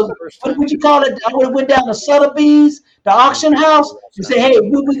what you call it? I would have went down to Sotheby's, the auction house, and say, hey,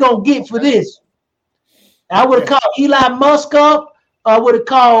 what we gonna get for this? I would have called Elon Musk up. I would have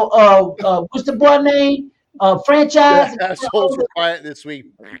called what's the boy name? Franchise. Assholes were quiet this week.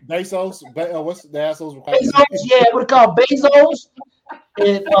 Bezos. What's the assholes were quiet? Bezos. Yeah, I would have called Bezos.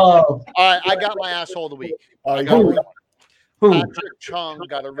 And, all right, I got my asshole of the week. Who? Patrick Chung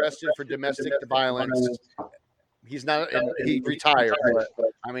got arrested for domestic violence. He's not. He retired, but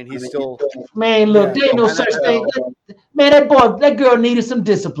I mean, he's still. Man, look, there ain't no such thing. Man, that girl needed some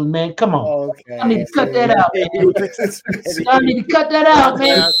discipline. Man, come on. Okay. I need to cut that out. I need to cut that out,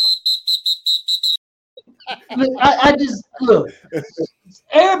 man. I just look.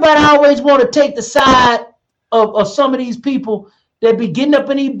 Everybody always want to take the side of some of these people that be getting up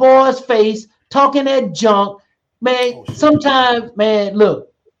in these boys' face, talking that junk. Man, sometimes, man,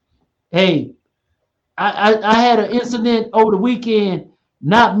 look. Hey, I had an incident over the weekend.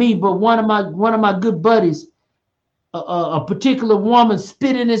 Not me, but one of my good buddies. A particular woman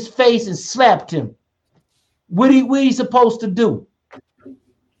spit in his face and slapped him. What he supposed to do?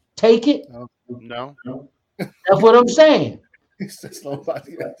 Take it? No. That's what I'm saying.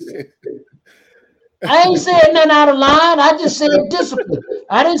 I ain't saying nothing out of line. I just said discipline.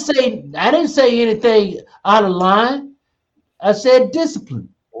 I didn't say anything out of line. I said discipline.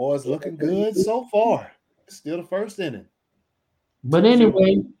 Boys looking good so far. Still the first inning. But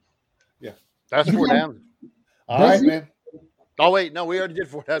anyway. Yeah. That's 4 downs. All right, man. Oh, wait. No, we already did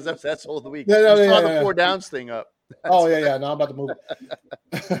 4 downs. That's all of the week. Yeah, the 4 downs thing up. Yeah. No, I'm about to move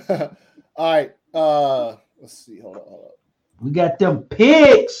it. All right. Let's see. Hold on. We got them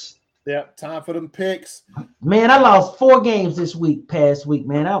picks. Yeah, time for them picks. Man, I lost 4 games this past week,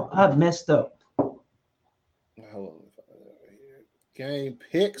 man. I messed up. Game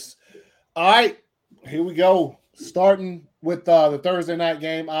picks. All right, here we go. Starting with the Thursday night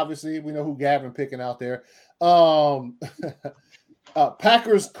game. Obviously, we know who Gavin picking out there.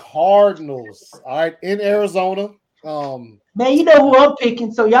 Packers Cardinals. All right, in Arizona. Man, you know who I'm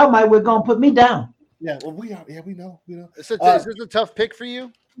picking, so y'all might well gonna put me down. Yeah, well, we are. Yeah, we know. Is this a tough pick for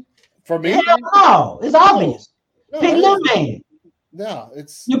you? For me? Hell no, it's obvious. No, pick Lil Man. No,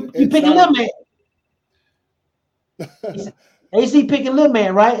 it's you picking little man. AC picking little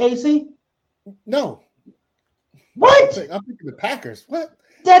man, right? AC? No. What? I'm picking the Packers. What?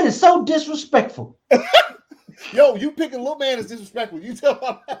 That is so disrespectful. Yo, you picking little man is disrespectful. You tell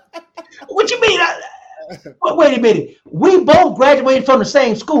me. What you mean? Wait a minute. We both graduated from the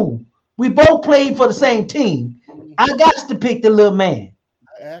same school. We both played for the same team. I got to pick the little man.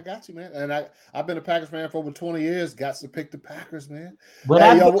 I got you, man. And I've been a Packers fan for over 20 years. Got to pick the Packers, man. But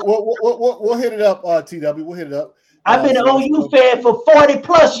hey, we'll hit it up, TW. We'll hit it up. I've been an OU fan for 40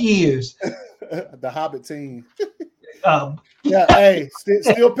 plus years. The Hobbit team. Yeah, hey,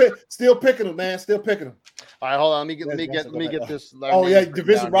 still picking them, man. Still picking them. All right, hold on. Let me get this. Oh yeah,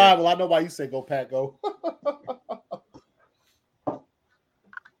 division rival. I know why you say go Pack, go.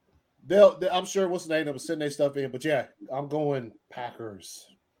 I'm sure what's the name of sending their stuff in, but yeah, I'm going Packers.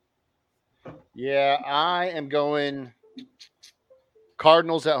 Yeah, I am going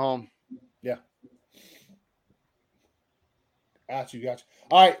Cardinals at home. Yeah. Got you.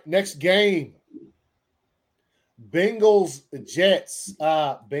 All right, next game. Bengals, Jets.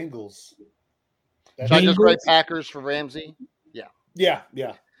 Bengals. Should I just write Packers for Ramsey? Yeah.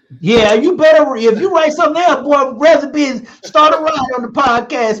 Yeah, you better, if you write something else, boy, rather be start a ride on the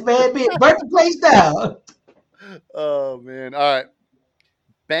podcast, man. Break the place down. Oh, man. All right.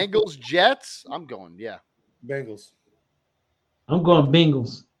 Bengals, Jets. I'm going, Bengals. I'm going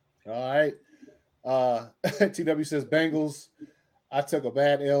Bengals. All right. TW says Bengals. I took a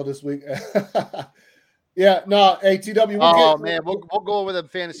bad L this week. Yeah, no, hey, TW. We'll go over the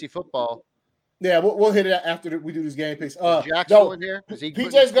fantasy football. Yeah, we'll hit it after we do these game picks. Jackson in here?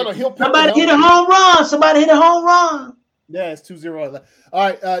 PJ's gonna he'll pick somebody hit a home run. Yeah, it's 2-0. All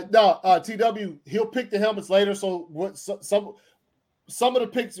right, TW, he'll pick the helmets later. So some of the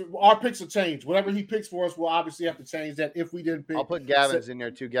picks, our picks will change. Whatever he picks for us, we'll obviously have to change that if we didn't pick. I'll put Gavin's in there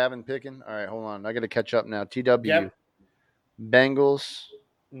too. Gavin picking. All right, hold on. I got to catch up now. TW, Gavin. Bengals.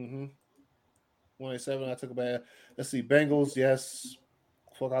 187. I took a bad. Let's see, Bengals. Yes.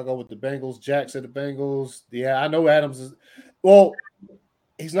 I'll go with the Bengals. Jack said the Bengals. Yeah, I know Adams is. Well,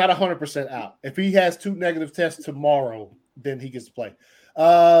 he's not 100% out. If he has 2 negative tests tomorrow, then he gets to play.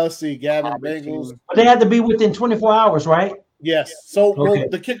 Let's see, Gavin, Bengals. But they have to be within 24 hours, right? Yes. So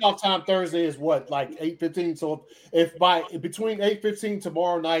the kickoff time Thursday is what, like 8:15. So if between 8:15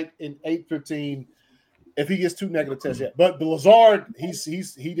 tomorrow night and 8:15, if he gets 2 negative tests yet. But the Lazard, he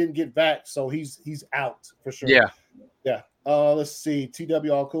didn't get back, so he's out for sure. Yeah. Let's see. TW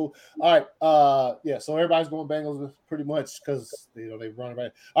all cool. All right. So everybody's going Bengals pretty much because they run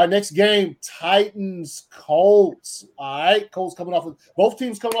around. All right, next game, Titans, Colts. All right, Colts both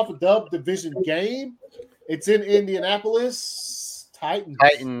teams coming off a dub division game. It's in Indianapolis.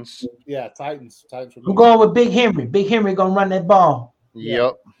 Titans. Yeah, Titans. I'm going with Big Henry. Big Henry gonna run that ball.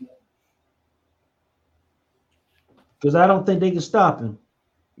 Yep. Because I don't think they can stop him.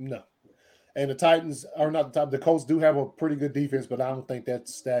 No. And the Titans are not the top. The Colts do have a pretty good defense, but I don't think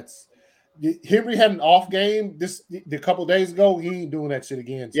that's. Henry had an off game a couple of days ago. He ain't doing that shit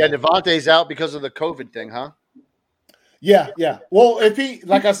again. So. Yeah, Devontae's out because of the COVID thing, huh? Yeah. Well, if he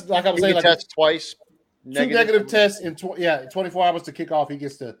like I was saying, like test twice, 2 negative tests in 24 hours to kick off, he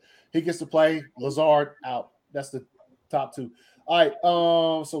gets to play. Lazard out. That's the top 2. All right,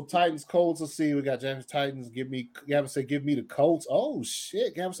 so Titans, Colts. Let's see. We got James Titans. Gavin said, give me the Colts. Oh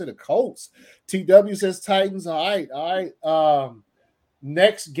shit, Gavin said the Colts. TW says Titans. All right.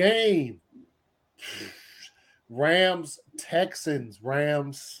 Next game, Rams, Texans.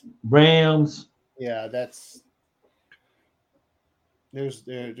 Rams. Yeah, that's. There's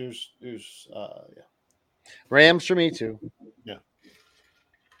Rams for me too. Yeah.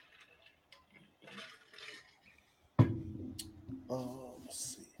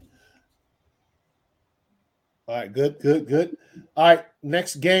 Let's see. All right, good. All right,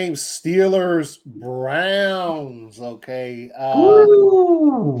 next game, Steelers, Browns. Okay.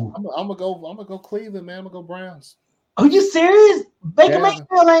 I'm gonna go Cleveland, man. I'm gonna go Browns. Are you serious? Baker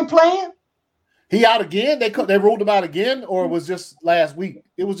Mayfield ain't playing. He out again? They ruled him out again, or it was just last week?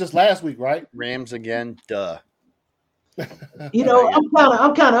 It was just last week, right? Rams again, duh. I'm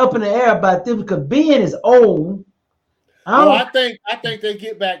kind of up in the air about this because Ben is old. I think they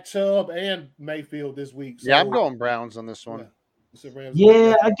get back Chubb and Mayfield this week. So. Yeah, I'm going Browns on this one.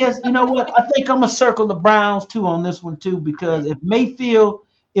 Yeah, I guess you know what? I think I'm gonna circle the Browns too on this one too because if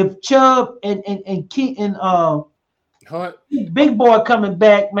Chubb and Hunt, big boy coming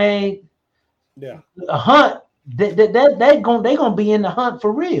back, man. Yeah, Hunt. They gonna be in the hunt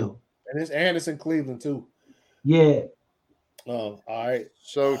for real. And it's in Cleveland too. Yeah. All right.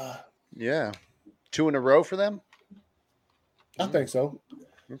 So, 2 in a row for them. I think so.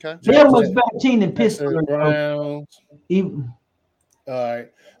 Okay. They're a much better team than Pittsburgh. Browns. Even. All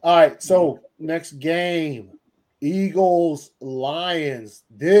right. So next game, Eagles, Lions.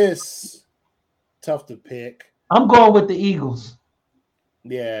 This tough to pick. I'm going with the Eagles.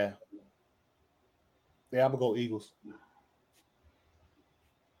 Yeah. Yeah, I'm gonna go Eagles.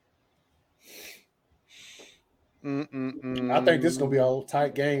 I think this is gonna be a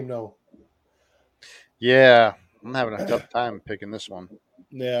tight game, though. Yeah, I'm having a tough time picking this one.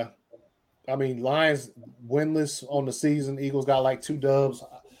 Yeah, I mean, Lions winless on the season. Eagles got like 2 dubs.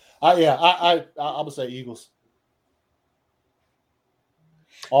 I'm gonna say Eagles.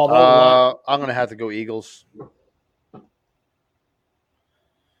 I'm gonna have to go Eagles.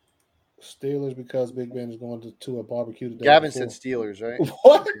 Steelers because Big Ben is going to a barbecue today. Gavin said Steelers, right?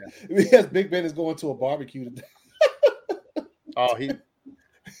 What? Yeah. Yes, Big Ben is going to a barbecue today. Oh, he's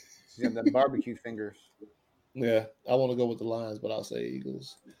got them barbecue fingers. Yeah, I want to go with the Lions, but I'll say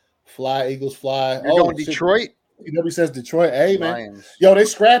Eagles. Fly, Eagles, fly. You're going Detroit? TW says Detroit. Hey, man. Lions. Yo, they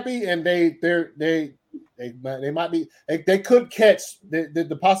scrappy, and they might be. They could catch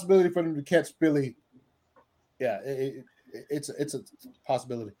the possibility for them to catch Philly. Yeah, it's a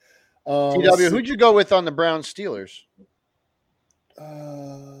possibility. TW, who'd you go with on the Browns Steelers?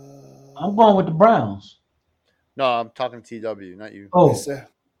 I'm going with the Browns. No, I'm talking to TW, not you. Oh,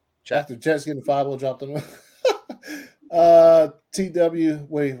 after Jets getting 5-0 dropped on them. TW,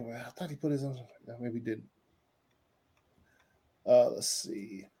 wait, I thought he put his own. Maybe he didn't. Let's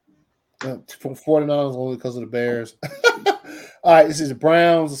see. 49ers only because of the Bears. All right, this is the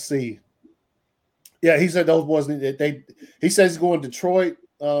Browns. Let's see. Yeah, he said those boys need. He says he's going to Detroit.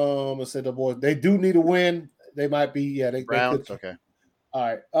 I said the boys they do need a win. They might be. Yeah, they Browns. They okay. All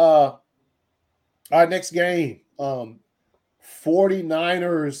right. All right. Next game.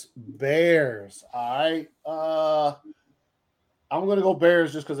 49ers Bears. All right. I'm gonna go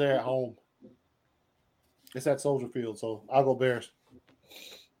Bears just because they're at home. It's at Soldier Field, so I'll go Bears.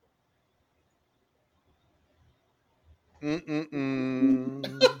 You're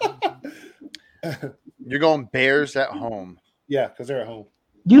going Bears at home. Yeah, because they're at home.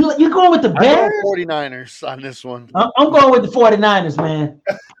 You going with the Bears? 49ers on this one. I'm going with the 49ers, man.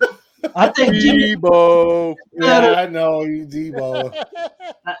 I think Debo. Yeah, I know you, Debo.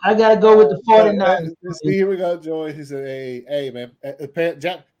 I gotta go with the 49ers. See, here we go, Joey. He said, "Hey, man,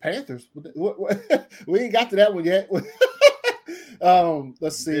 Panthers. We ain't got to that one yet."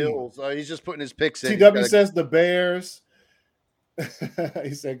 Let's see. Bills. He's just putting his picks in. TW says the Bears.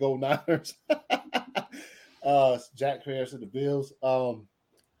 He said, "Go Niners." Jack Clare said the Bills.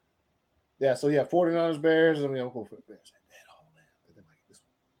 Yeah. So yeah, 49ers, Bears. I mean, I'm going for the Bears.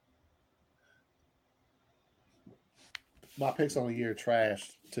 My picks on the year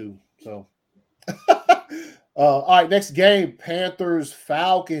trash too. So, all right, next game: Panthers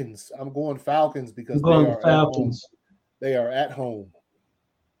Falcons. I'm going Falcons because they are at home.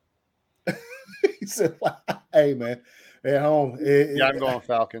 He said, "Hey man, they're at home." I'm going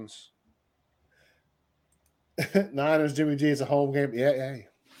Falcons. Niners. Jimmy G. It's a home game. Yeah,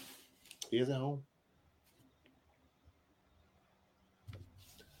 he is at home.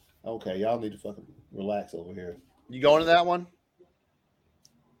 Okay, y'all need to fucking relax over here. You going to that one?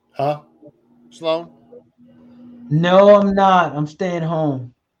 Huh? Sloan? No, I'm not. I'm staying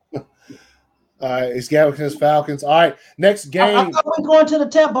home. All right, it's Gavin Falcons. All right, next game. I thought we're going to the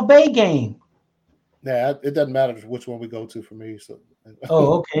Tampa Bay game. Yeah, it doesn't matter which one we go to for me. So.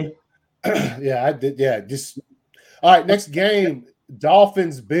 Oh, okay. Yeah, I did. Yeah, just all right. Next game: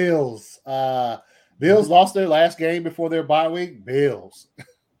 Dolphins Bills. Bills lost their last game before their bye week. Bills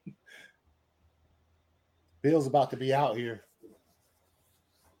about to be out here.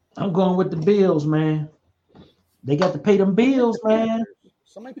 I'm going with the Bills, man. They got to pay them bills, man.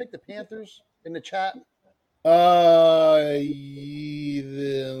 Somebody pick the Panthers in the chat.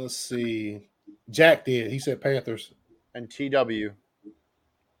 Let's see. Jack did. He said Panthers. And TW.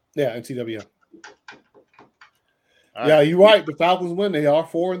 Yeah, and TW. All yeah, right. you're right. The Falcons win. They are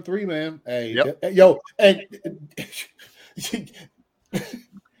 4-3, man. Hey, Yep. Yo, and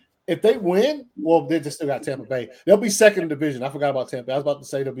if they win, well, they just still got Tampa Bay. They'll be second in division. I forgot about Tampa. I was about to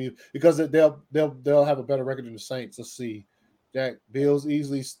say because they'll have a better record than the Saints. Let's see. Jack Bills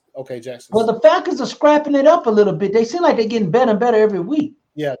easily. Okay, Jackson. Well, the Falcons are scrapping it up a little bit. They seem like they're getting better and better every week.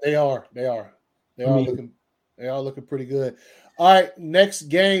 Yeah, they are. They are looking pretty good. All right, next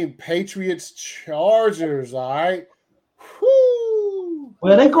game: Patriots Chargers. All right. Whoo.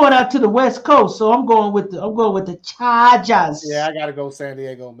 Well, they're going out to the West Coast, so I'm going with the Chargers. Yeah, I gotta go San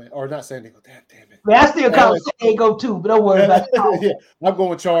Diego, man, or not San Diego. Damn it. Man, I still call it San Diego too, but don't worry about it. Yeah, I'm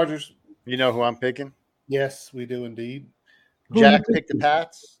going Chargers. You know who I'm picking? Yes, we do indeed. Jack picked the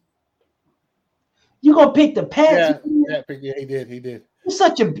Pats. You gonna pick the Pats? Yeah, he did.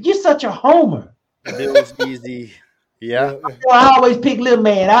 You're such a homer. Bills easy. Yeah. I always pick Little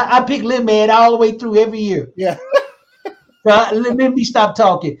Man. I pick Little Man all the way through every year. Yeah. So let me stop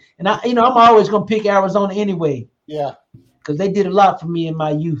talking. And I'm always gonna pick Arizona anyway. Yeah. Because they did a lot for me in my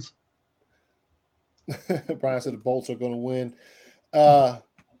youth. Brian said the Bolts are gonna win. All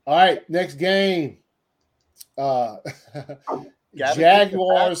right, next game.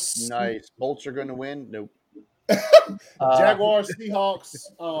 Jaguars. Nice. Bolts are gonna win. Nope. Jaguars,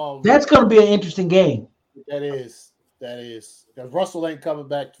 Seahawks. That's gonna be an interesting game. That is. Because Russell ain't coming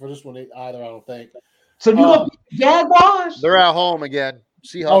back for this one either, I don't think. So you gonna pick Jaguars? They're at home again.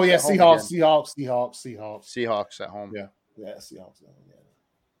 Seahawks. Oh yeah, Seahawks at home. Yeah, Seahawks at home. Yeah.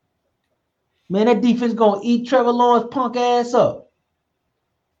 Man, that defense gonna eat Trevor Lawrence punk ass up.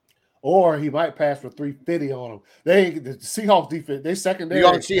 Or he might pass for 350 on him. The Seahawks defense, they secondary. You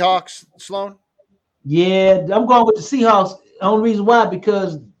going Seahawks, Sloan? Yeah, I'm going with the Seahawks. The only reason why,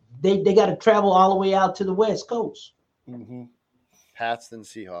 because they got to travel all the way out to the West Coast. Mm-hmm. Pats then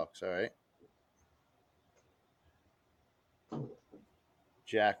Seahawks. All right.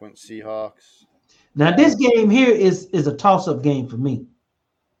 Jack went Seahawks. Now this game here is a toss-up game for me.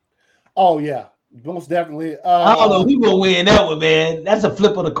 Oh yeah, most definitely. I don't know who gonna win that one, man. That's a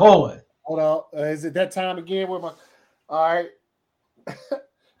flip of the coin. Hold on, is it that time again? Where my? All right,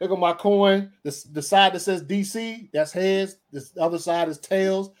 there go my coin. The side that says DC, that's heads. This other side is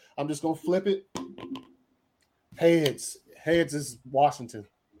tails. I'm just gonna flip it. Heads. Heads is Washington.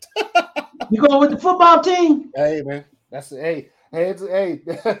 You going with the football team? Hey man, that's heads. Hey,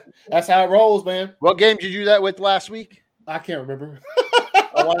 that's how it rolls, man. What game did you do that with last week? I can't remember.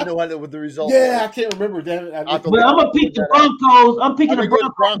 I want to know what the result. Yeah, I can't remember. Damn it. Well, I'm gonna pick the Broncos. I'm picking the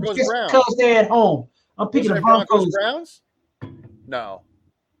Broncos Browns because they're at home. I'm picking the Broncos Browns. No,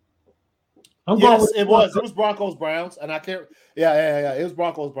 it was Broncos Browns, and I can't. Yeah. It was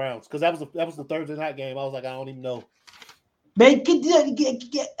Broncos Browns because that was the Thursday night game. I was like, I don't even know. Man,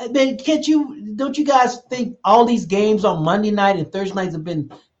 don't you guys think all these games on Monday night and Thursday nights have been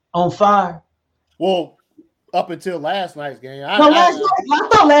on fire? Well, up until last night's game. I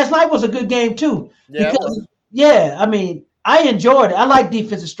thought last night was a good game too. Yeah, I mean, I enjoyed it. I like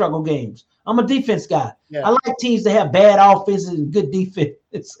defensive struggle games. I'm a defense guy. Yeah. I like teams that have bad offenses and good defense.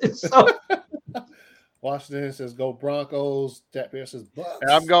 It's so. Washington says go Broncos. Jack Bear says Bucks.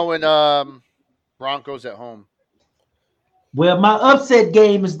 And I'm going Broncos at home. Well, my upset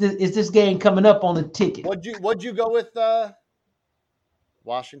game is this game coming up on the ticket. What'd you go with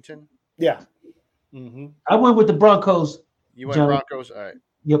Washington? Yeah. Mm-hmm. I went with the Broncos. You went Broncos? All right.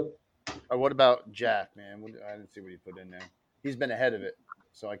 Yep. What about Jack, man? I didn't see what he put in there. He's been ahead of it,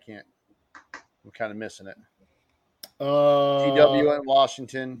 so I can't. I'm kind of missing it. TW and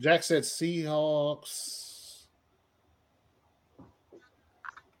Washington. Jack said Seahawks.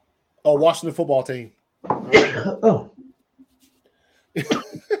 Oh, Washington football team. Oh.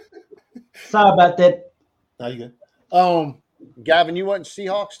 Sorry about that. No, you good. Gavin, you went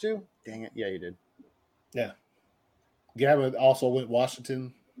Seahawks too? Dang it. Yeah, you did. Yeah. Gavin also went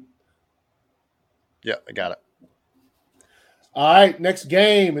Washington. Yeah, I got it. All right, next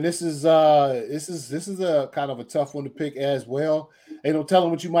game, and this is a kind of a tough one to pick as well. Ain't no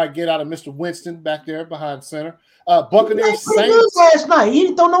telling what you might get out of Mr. Winston back there behind center. Buccaneers Saints last night. He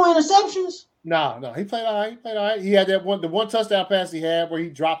didn't throw no interceptions. No, he played all right. He had the one touchdown pass he had where he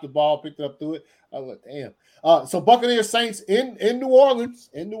dropped the ball, picked it up through it. I was like, damn. So Buccaneers Saints in New Orleans.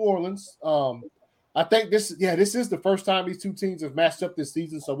 I think this is the first time these two teams have matched up this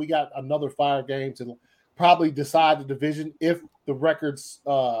season. So we got another fire game to probably decide the division if the records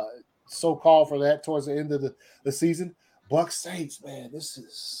so called for that towards the end of the season. Bucs Saints, man, this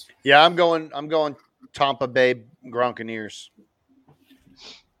is. Yeah, I'm going Tampa Bay Gronkaneers.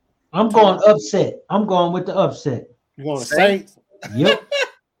 I'm going upset. I'm going with the upset. You going to Saints? Yep.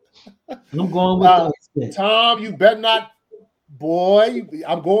 I'm going with the upset. Tom, you better not. Boy,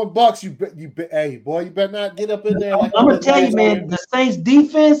 I'm going Bucks. You better not get up in there. I'm gonna tell you, man. The Saints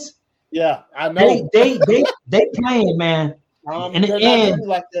defense. Yeah, I know. They playing, man. In the end,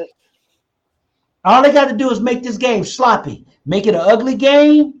 like that. All they got to do is make this game sloppy. Make it an ugly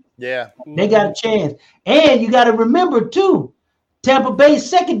game. Yeah, they got a chance. And you got to remember too, Tampa Bay's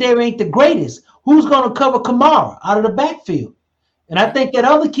secondary ain't the greatest. Who's going to cover Kamara out of the backfield? And I think that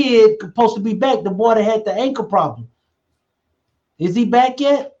other kid supposed to be back. The boy that had the ankle problem. Is he back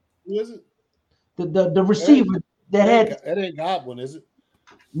yet? Who is it? The receiver that had. That ain't Godwin, is it?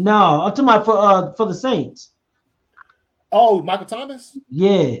 No, I'm talking about for the Saints. Oh, Michael Thomas?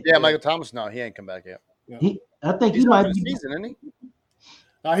 Yeah. Yeah, Michael Thomas. No, he ain't come back yet. Yeah. I think he's he might be be. Season, isn't he?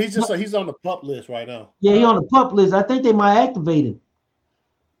 He's on the PUP list right now. Yeah, he's on the PUP list. I think they might activate him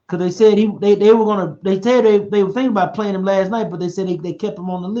because they said they were gonna. They said they were thinking about playing him last night, but they said they kept him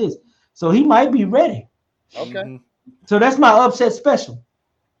on the list, so he might be ready. Okay. Mm-hmm. So that's my upset special.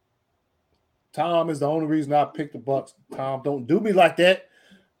 Tom is the only reason I picked the Bucks. Tom, don't do me like that.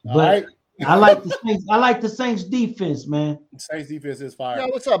 But all right. I like the Saints. I like the Saints defense, man. Saints defense is fire. Yeah,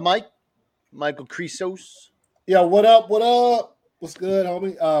 what's up, Mike? Michael Creasos. Yeah, what up? What up? What's good,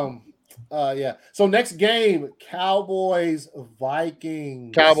 homie? Yeah. So next game, Cowboys,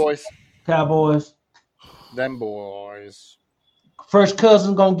 Vikings. Cowboys. Them boys. First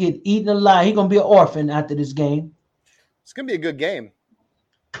cousin gonna get eaten alive. He gonna be an orphan after this game. It's gonna be a good game.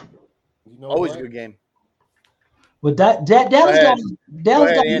 You know Always what? a good game. But Dallas got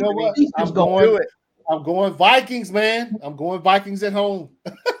You know what? I'm going Vikings, man. I'm going Vikings at home.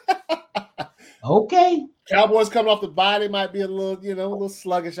 Okay. Cowboys coming off the bye, they might be a little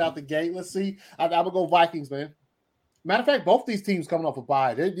sluggish out the gate. Let's see. I'm gonna go Vikings, man. Matter of fact, both these teams coming off a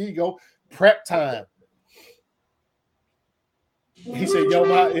bye. There you go. Prep time. He said,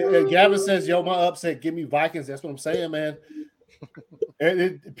 Gavin says, my upset, give me Vikings. That's what I'm saying, man.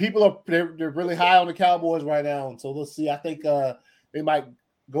 People they're really high on the Cowboys right now. So let's see. I think they might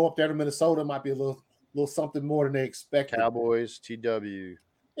go up there to Minnesota. Might be a little something more than they expected. Cowboys, TW.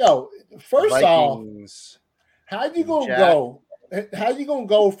 Yo, first Vikings. off, how you gonna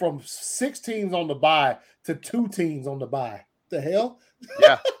go from 6 teams on the bye to 2 teams on the bye? The hell?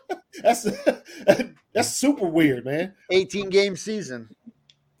 Yeah. That's super weird, man. 18-game season.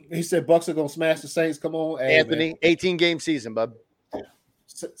 He said Bucks are gonna smash the Saints. Come on, Anthony. 18-game season, bub.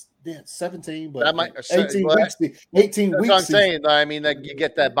 Yeah, 17, but that might 18 weeks. 18 that's weeks. What I'm saying. I mean, that you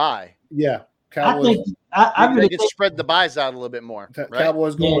get that bye. Yeah, Cowboys. I really can spread the buys out a little bit more. Right?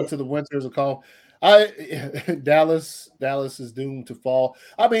 Cowboys going to the winter is a call. Dallas is doomed to fall.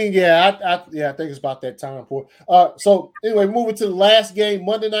 I mean, I think it's about that time for. So anyway, moving to the last game,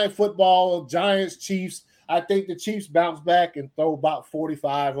 Monday Night Football, Giants Chiefs. I think the Chiefs bounce back and throw about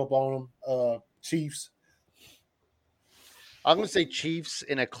 45 up on them. Chiefs. I'm going to say Chiefs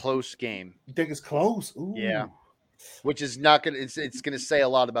in a close game. You think it's close? Ooh. Yeah. Which is not going to – it's going to say a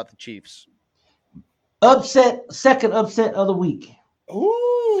lot about the Chiefs. Second upset of the week.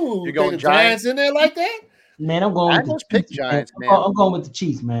 Ooh. You're going Giants in there like that? Man, I'm going I with almost the picked Chiefs, Giants, man. I'm going with the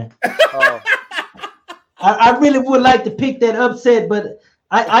Chiefs, man. Oh. I really would like to pick that upset, but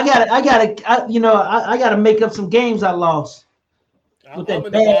I gotta make up some games I lost. I'm in the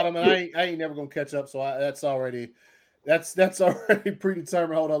bottom, and I ain't never gonna catch up. So that's already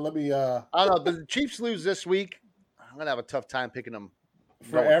predetermined. Hold on, let me. I don't know. But the Chiefs lose this week, I'm gonna have a tough time picking them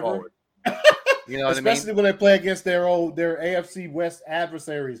forever. You know what I mean? Especially when they play against their AFC West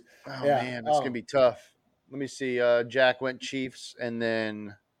adversaries. Oh man, that's gonna be tough. Let me see. Jack went Chiefs, and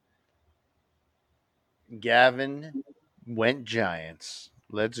then Gavin went Giants.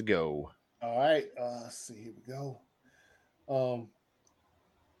 Let's go. All right. Let's see. Here we go.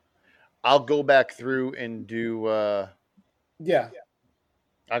 I'll go back through and do. Yeah.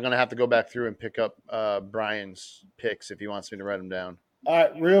 I'm gonna have to go back through and pick up Brian's picks if he wants me to write them down. All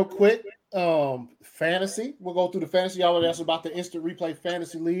right, real quick. Fantasy. We'll go through the fantasy. Y'all already asked about the Instant Replay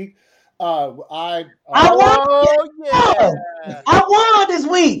Fantasy League. I won this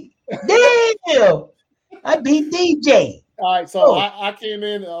week. Damn. I beat DJ. All right, so I came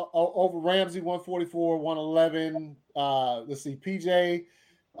in over Ramsey 144, 111. Let's see, PJ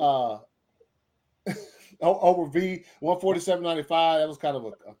over V 147.95. That was kind of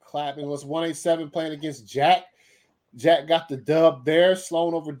a clap. It was 187 playing against Jack. Jack got the dub there.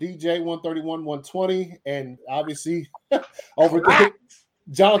 Sloan over DJ 131, 120, and obviously over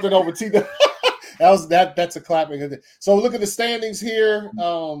Jonathan over T. That's a clapping. So look at the standings here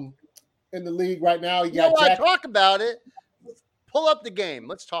in the league right now. You got Jack. Talk about it. Pull up the game.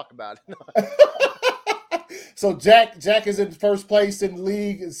 Let's talk about it. So Jack is in first place in the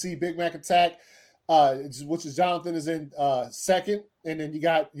league. And see Big Mac Attack, which is Jonathan is in second, and then you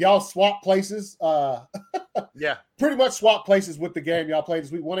got y'all swap places. Yeah, pretty much swap places with the game y'all played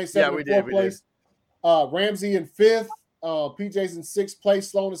this week. 187 in fourth place. Ramsey in fifth. PJ's in sixth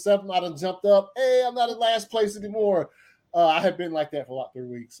place. Sloan in seventh. I done jumped up. Hey, I'm not in last place anymore. I have been like that for about 3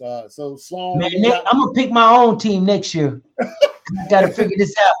 weeks. So Sloan. Man, I'm gonna pick my own team next year. I gotta figure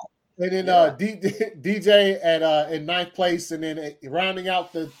this out. And then DJ at in ninth place, and then rounding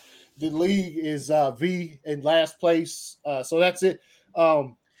out the league is V in last place. So that's it.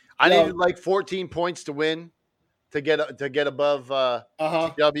 I needed like 14 points to win to get above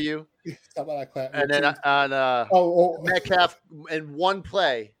W. And then on Metcalf in one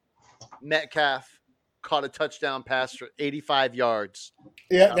play, Metcalf caught a touchdown pass for 85 yards.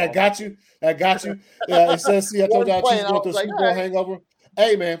 Yeah, that got you. That got you. Yeah, it says, see, I told y'all Chiefs going through a Super Bowl hangover.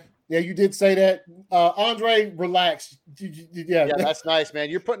 Hey, man. Yeah, you did say that. Andre, relax. Yeah, that's nice, man.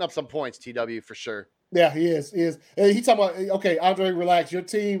 You're putting up some points, TW, for sure. Yeah, he is. He is. He talking about, okay, Andre, relax. Your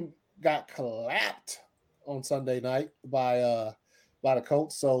team got clapped on Sunday night by the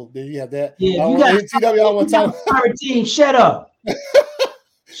Colts. So there you have that. Yeah, you got TW. I don't want to talk. Our team, shut up.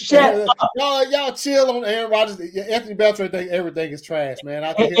 Shut up. Y'all chill on Aaron Rodgers. Anthony Beltran think everything is trash, man.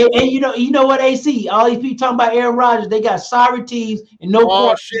 And you know what, AC? All these people talking about Aaron Rodgers, they got sorry teams and no.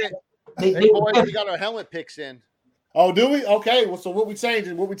 Oh shit! Boys, we got our helmet picks in. Oh, do we? Okay. Well, so what we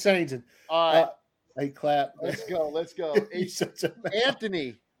changing? All right. Hey, clap. Let's go.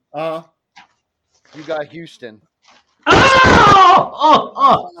 Anthony. You got Houston.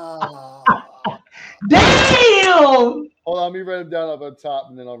 Damn. Hold on, let me write them down up on top,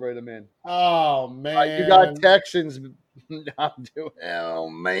 and then I'll write them in. Oh man, right, you got Texans. Oh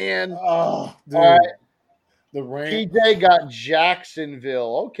man. Oh, dude. All right. The Rams. PJ got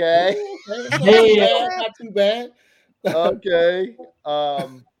Jacksonville. Okay. Not too bad. Okay.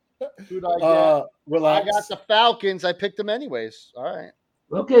 Who'd I get? Relax. I got the Falcons. I picked them anyways. All right.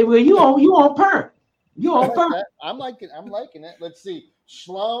 Okay. Well, you on perk. You on perk. I'm liking it. Let's see.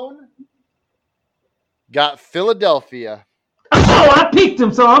 Sloan got Philadelphia. Oh, I picked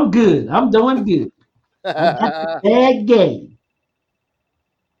them, so I'm good. I'm doing good. Bad game.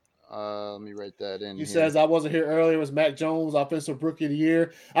 Let me write that in. He says I wasn't here earlier. It was Mac Jones, offensive rookie of the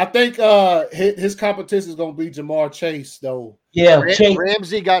year. I think his competition is going to be Jamar Chase, though. Yeah,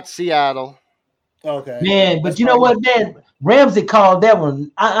 Ramsey got Seattle. Okay, man, but you know what, man? Ramsey called that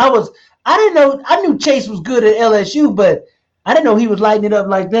one. I didn't know. I knew Chase was good at LSU, but I didn't know he was lighting it up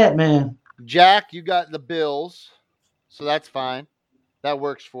like that, man. Jack, you got the Bills, so that's fine. That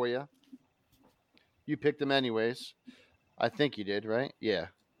works for you. You picked them anyways. I think you did, right? Yeah.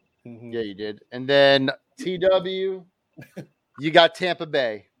 Mm-hmm. Yeah, you did. And then TW, you got Tampa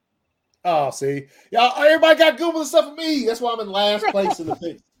Bay. Oh, see. Y'all, everybody got Google stuff for me. That's why I'm in last place in the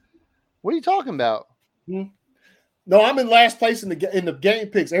picks. What are you talking about? No, I'm in last place in the game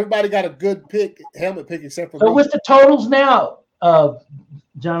picks. Everybody got a good helmet pick except for me. So what's the totals now,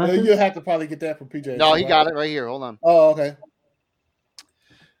 Jonathan? You'll have to probably get that from PJ. No, he got it right here. Hold on. Oh, okay.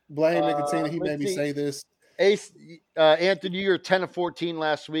 Blame Nicotina. He made me say this. Ace, Anthony, you were 10 of 14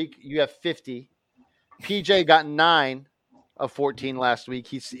 last week. You have 50. PJ got 9 of 14 last week.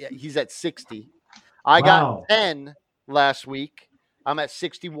 He's at 60. I got 10 last week. I'm at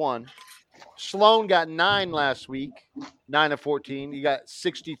 61. Sloan got 9 last week. 9 of 14. He got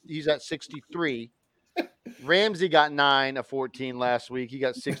 60. He's at 63. Ramsey got 9 of 14 last week. He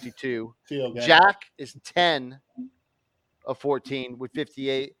got 62. Jack is 10 of 14 with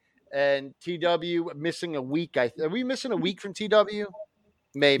 58. And TW missing a week. Are we missing a week from TW?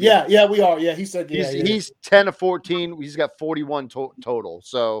 Maybe. Yeah, we are. Yeah, he said he's 10 of 14. He's got 41 total.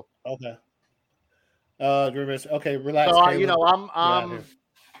 So okay. Okay, relax. So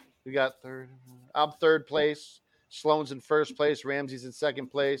we got third. I'm third place. Sloan's in first place. Ramsey's in second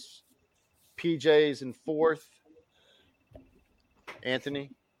place. PJ's in fourth.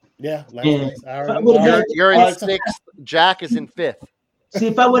 Anthony. Yeah. You're in sixth. Jack is in fifth. See,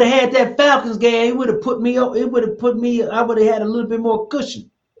 if I would have had that Falcons game, it would have put me up. It would have put me. I would have had a little bit more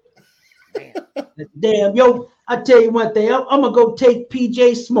cushion. Damn, yo! I tell you one thing. I'm gonna go take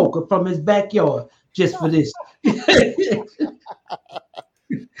PJ Smoker from his backyard just for this. You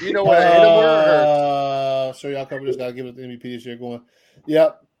know what? So y'all covered this. Gotta give it the MVP this year. Going.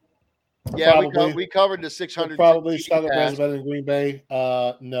 Yep. Yeah, we covered the 600. Probably Chicago Bears better than Green Bay.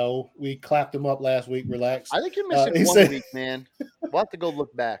 No, we clapped them up last week. Relax. I think you're missing one week, man. We'll have to go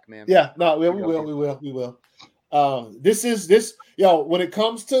look back, man. Yeah, no, we will. When it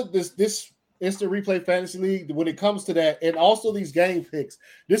comes to this instant replay fantasy league, when it comes to that, and also these game picks,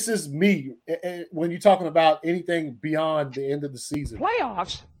 this is me. When you're talking about anything beyond the end of the season,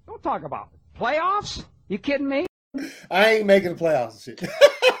 playoffs. Don't talk about playoffs. You kidding me? I ain't making the playoffs and shit.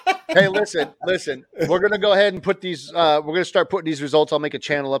 Hey, listen. We're gonna go ahead and put these. We're gonna start putting these results. I'll make a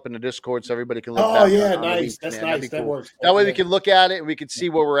channel up in the Discord so everybody can look. Oh yeah, nice. That's nice. That works. That way we can look at it and we can see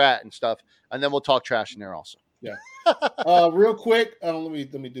where we're at and stuff, and then we'll talk trash in there also. Yeah. Real quick, let me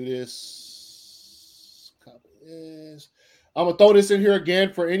do this. Copy this. I'm gonna throw this in here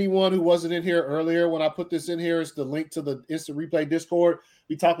again for anyone who wasn't in here earlier. When I put this in here, it's the link to the instant replay Discord.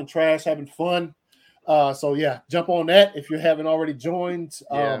 We talking trash, having fun. So yeah, jump on that if you haven't already joined.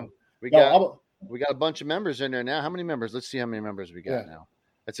 We got a bunch of members in there now. How many members? Let's see how many members we got now.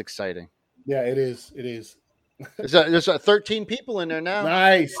 That's exciting. Yeah, it is. There's 13 people in there now.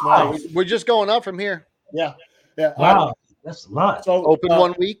 Nice. We're just going up from here. Yeah. Yeah. Wow. That's a lot. So Open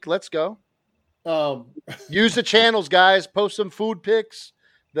 1 week. Let's go. Use the channels, guys. Post some food pics,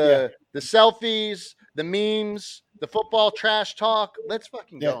 the selfies, the memes, the football trash talk. Let's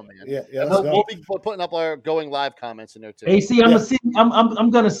fucking go, man. Yeah. Let's go. We'll be putting up our going live comments in there too. AC,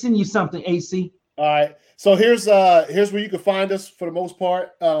 I'm gonna send you something, AC. All right. So here's where you can find us for the most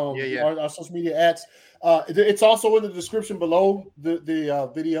part. Our social media ads. It's also in the description below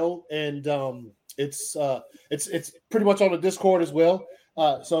the video, and it's pretty much on the Discord as well.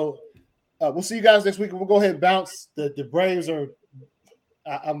 So we'll see you guys next week. We'll go ahead and bounce. The Braves are,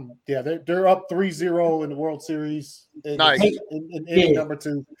 they're up 3-0 in the World Series. Nice. In inning number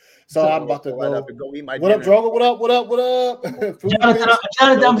 2. So I'm about to go. Go eat my what up, Drogo? What up?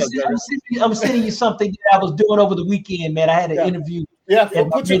 Jonathan, I'm sending you something that I was doing over the weekend, man. I had an interview. Yeah,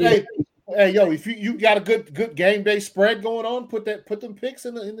 hey, yo, if you got a good game day spread going on, put them picks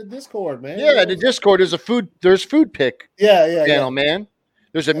in the Discord, man. Yeah, the Discord there's food pick. Channel, man.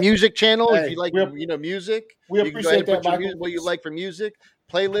 There's a music channel if you like music. We appreciate that, Michael. What you like for music,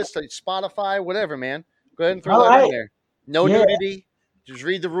 playlist, like Spotify, whatever, man. Go ahead and throw that in there. No nudity. Just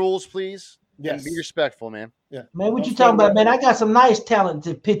read the rules, please. Yes. And be respectful, man. Yeah. Man, what you talking about, man? I got some nice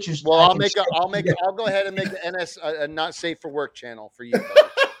talented pictures. Well, I'll go ahead and make the NS a not safe for work channel for you.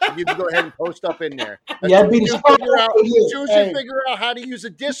 You can go ahead and post up in there. As soon as you figure out how to use a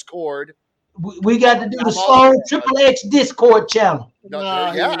Discord, we got to do the Sloan Triple X Discord channel.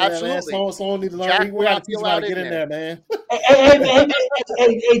 Absolutely. Sloan need to learn. We got to teach him how to get in there, man.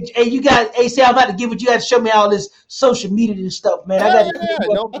 Hey, you got AC. I'm about to give it. You got to show me all this social media and stuff, man.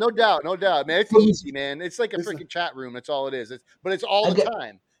 No doubt, man. It's easy, man. It's like a freaking chat room. That's all it is. But it's all the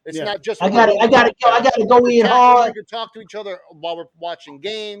time. It's not just. I got to go in hard. We can talk to each other while we're watching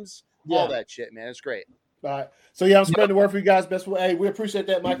games. All that shit, man. It's great. All right. So I'm spreading the word for you guys. Best way. Hey, we appreciate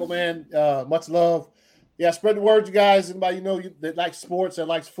that, Michael, man. Much love. Yeah, spread the word, you guys. Anybody that likes sports, that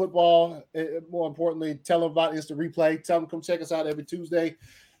likes football. More importantly, tell them about Instant Replay. Tell them come check us out every Tuesday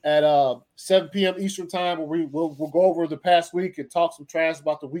at 7 p.m. Eastern time, where we'll go over the past week and talk some trash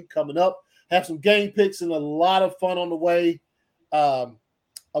about the week coming up. Have some game picks and a lot of fun on the way,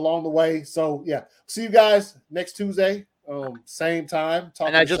 along the way. So see you guys next Tuesday. Same time.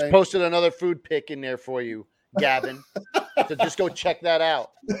 And I just posted another food pick in there for you, Gavin. So just go check that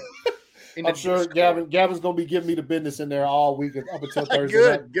out. I'm sure Gavin's going to be giving me the business in there all week up until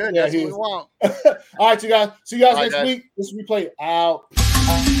Thursday. Good. That's what we want. All right, you guys. See you guys next week. This Replay out.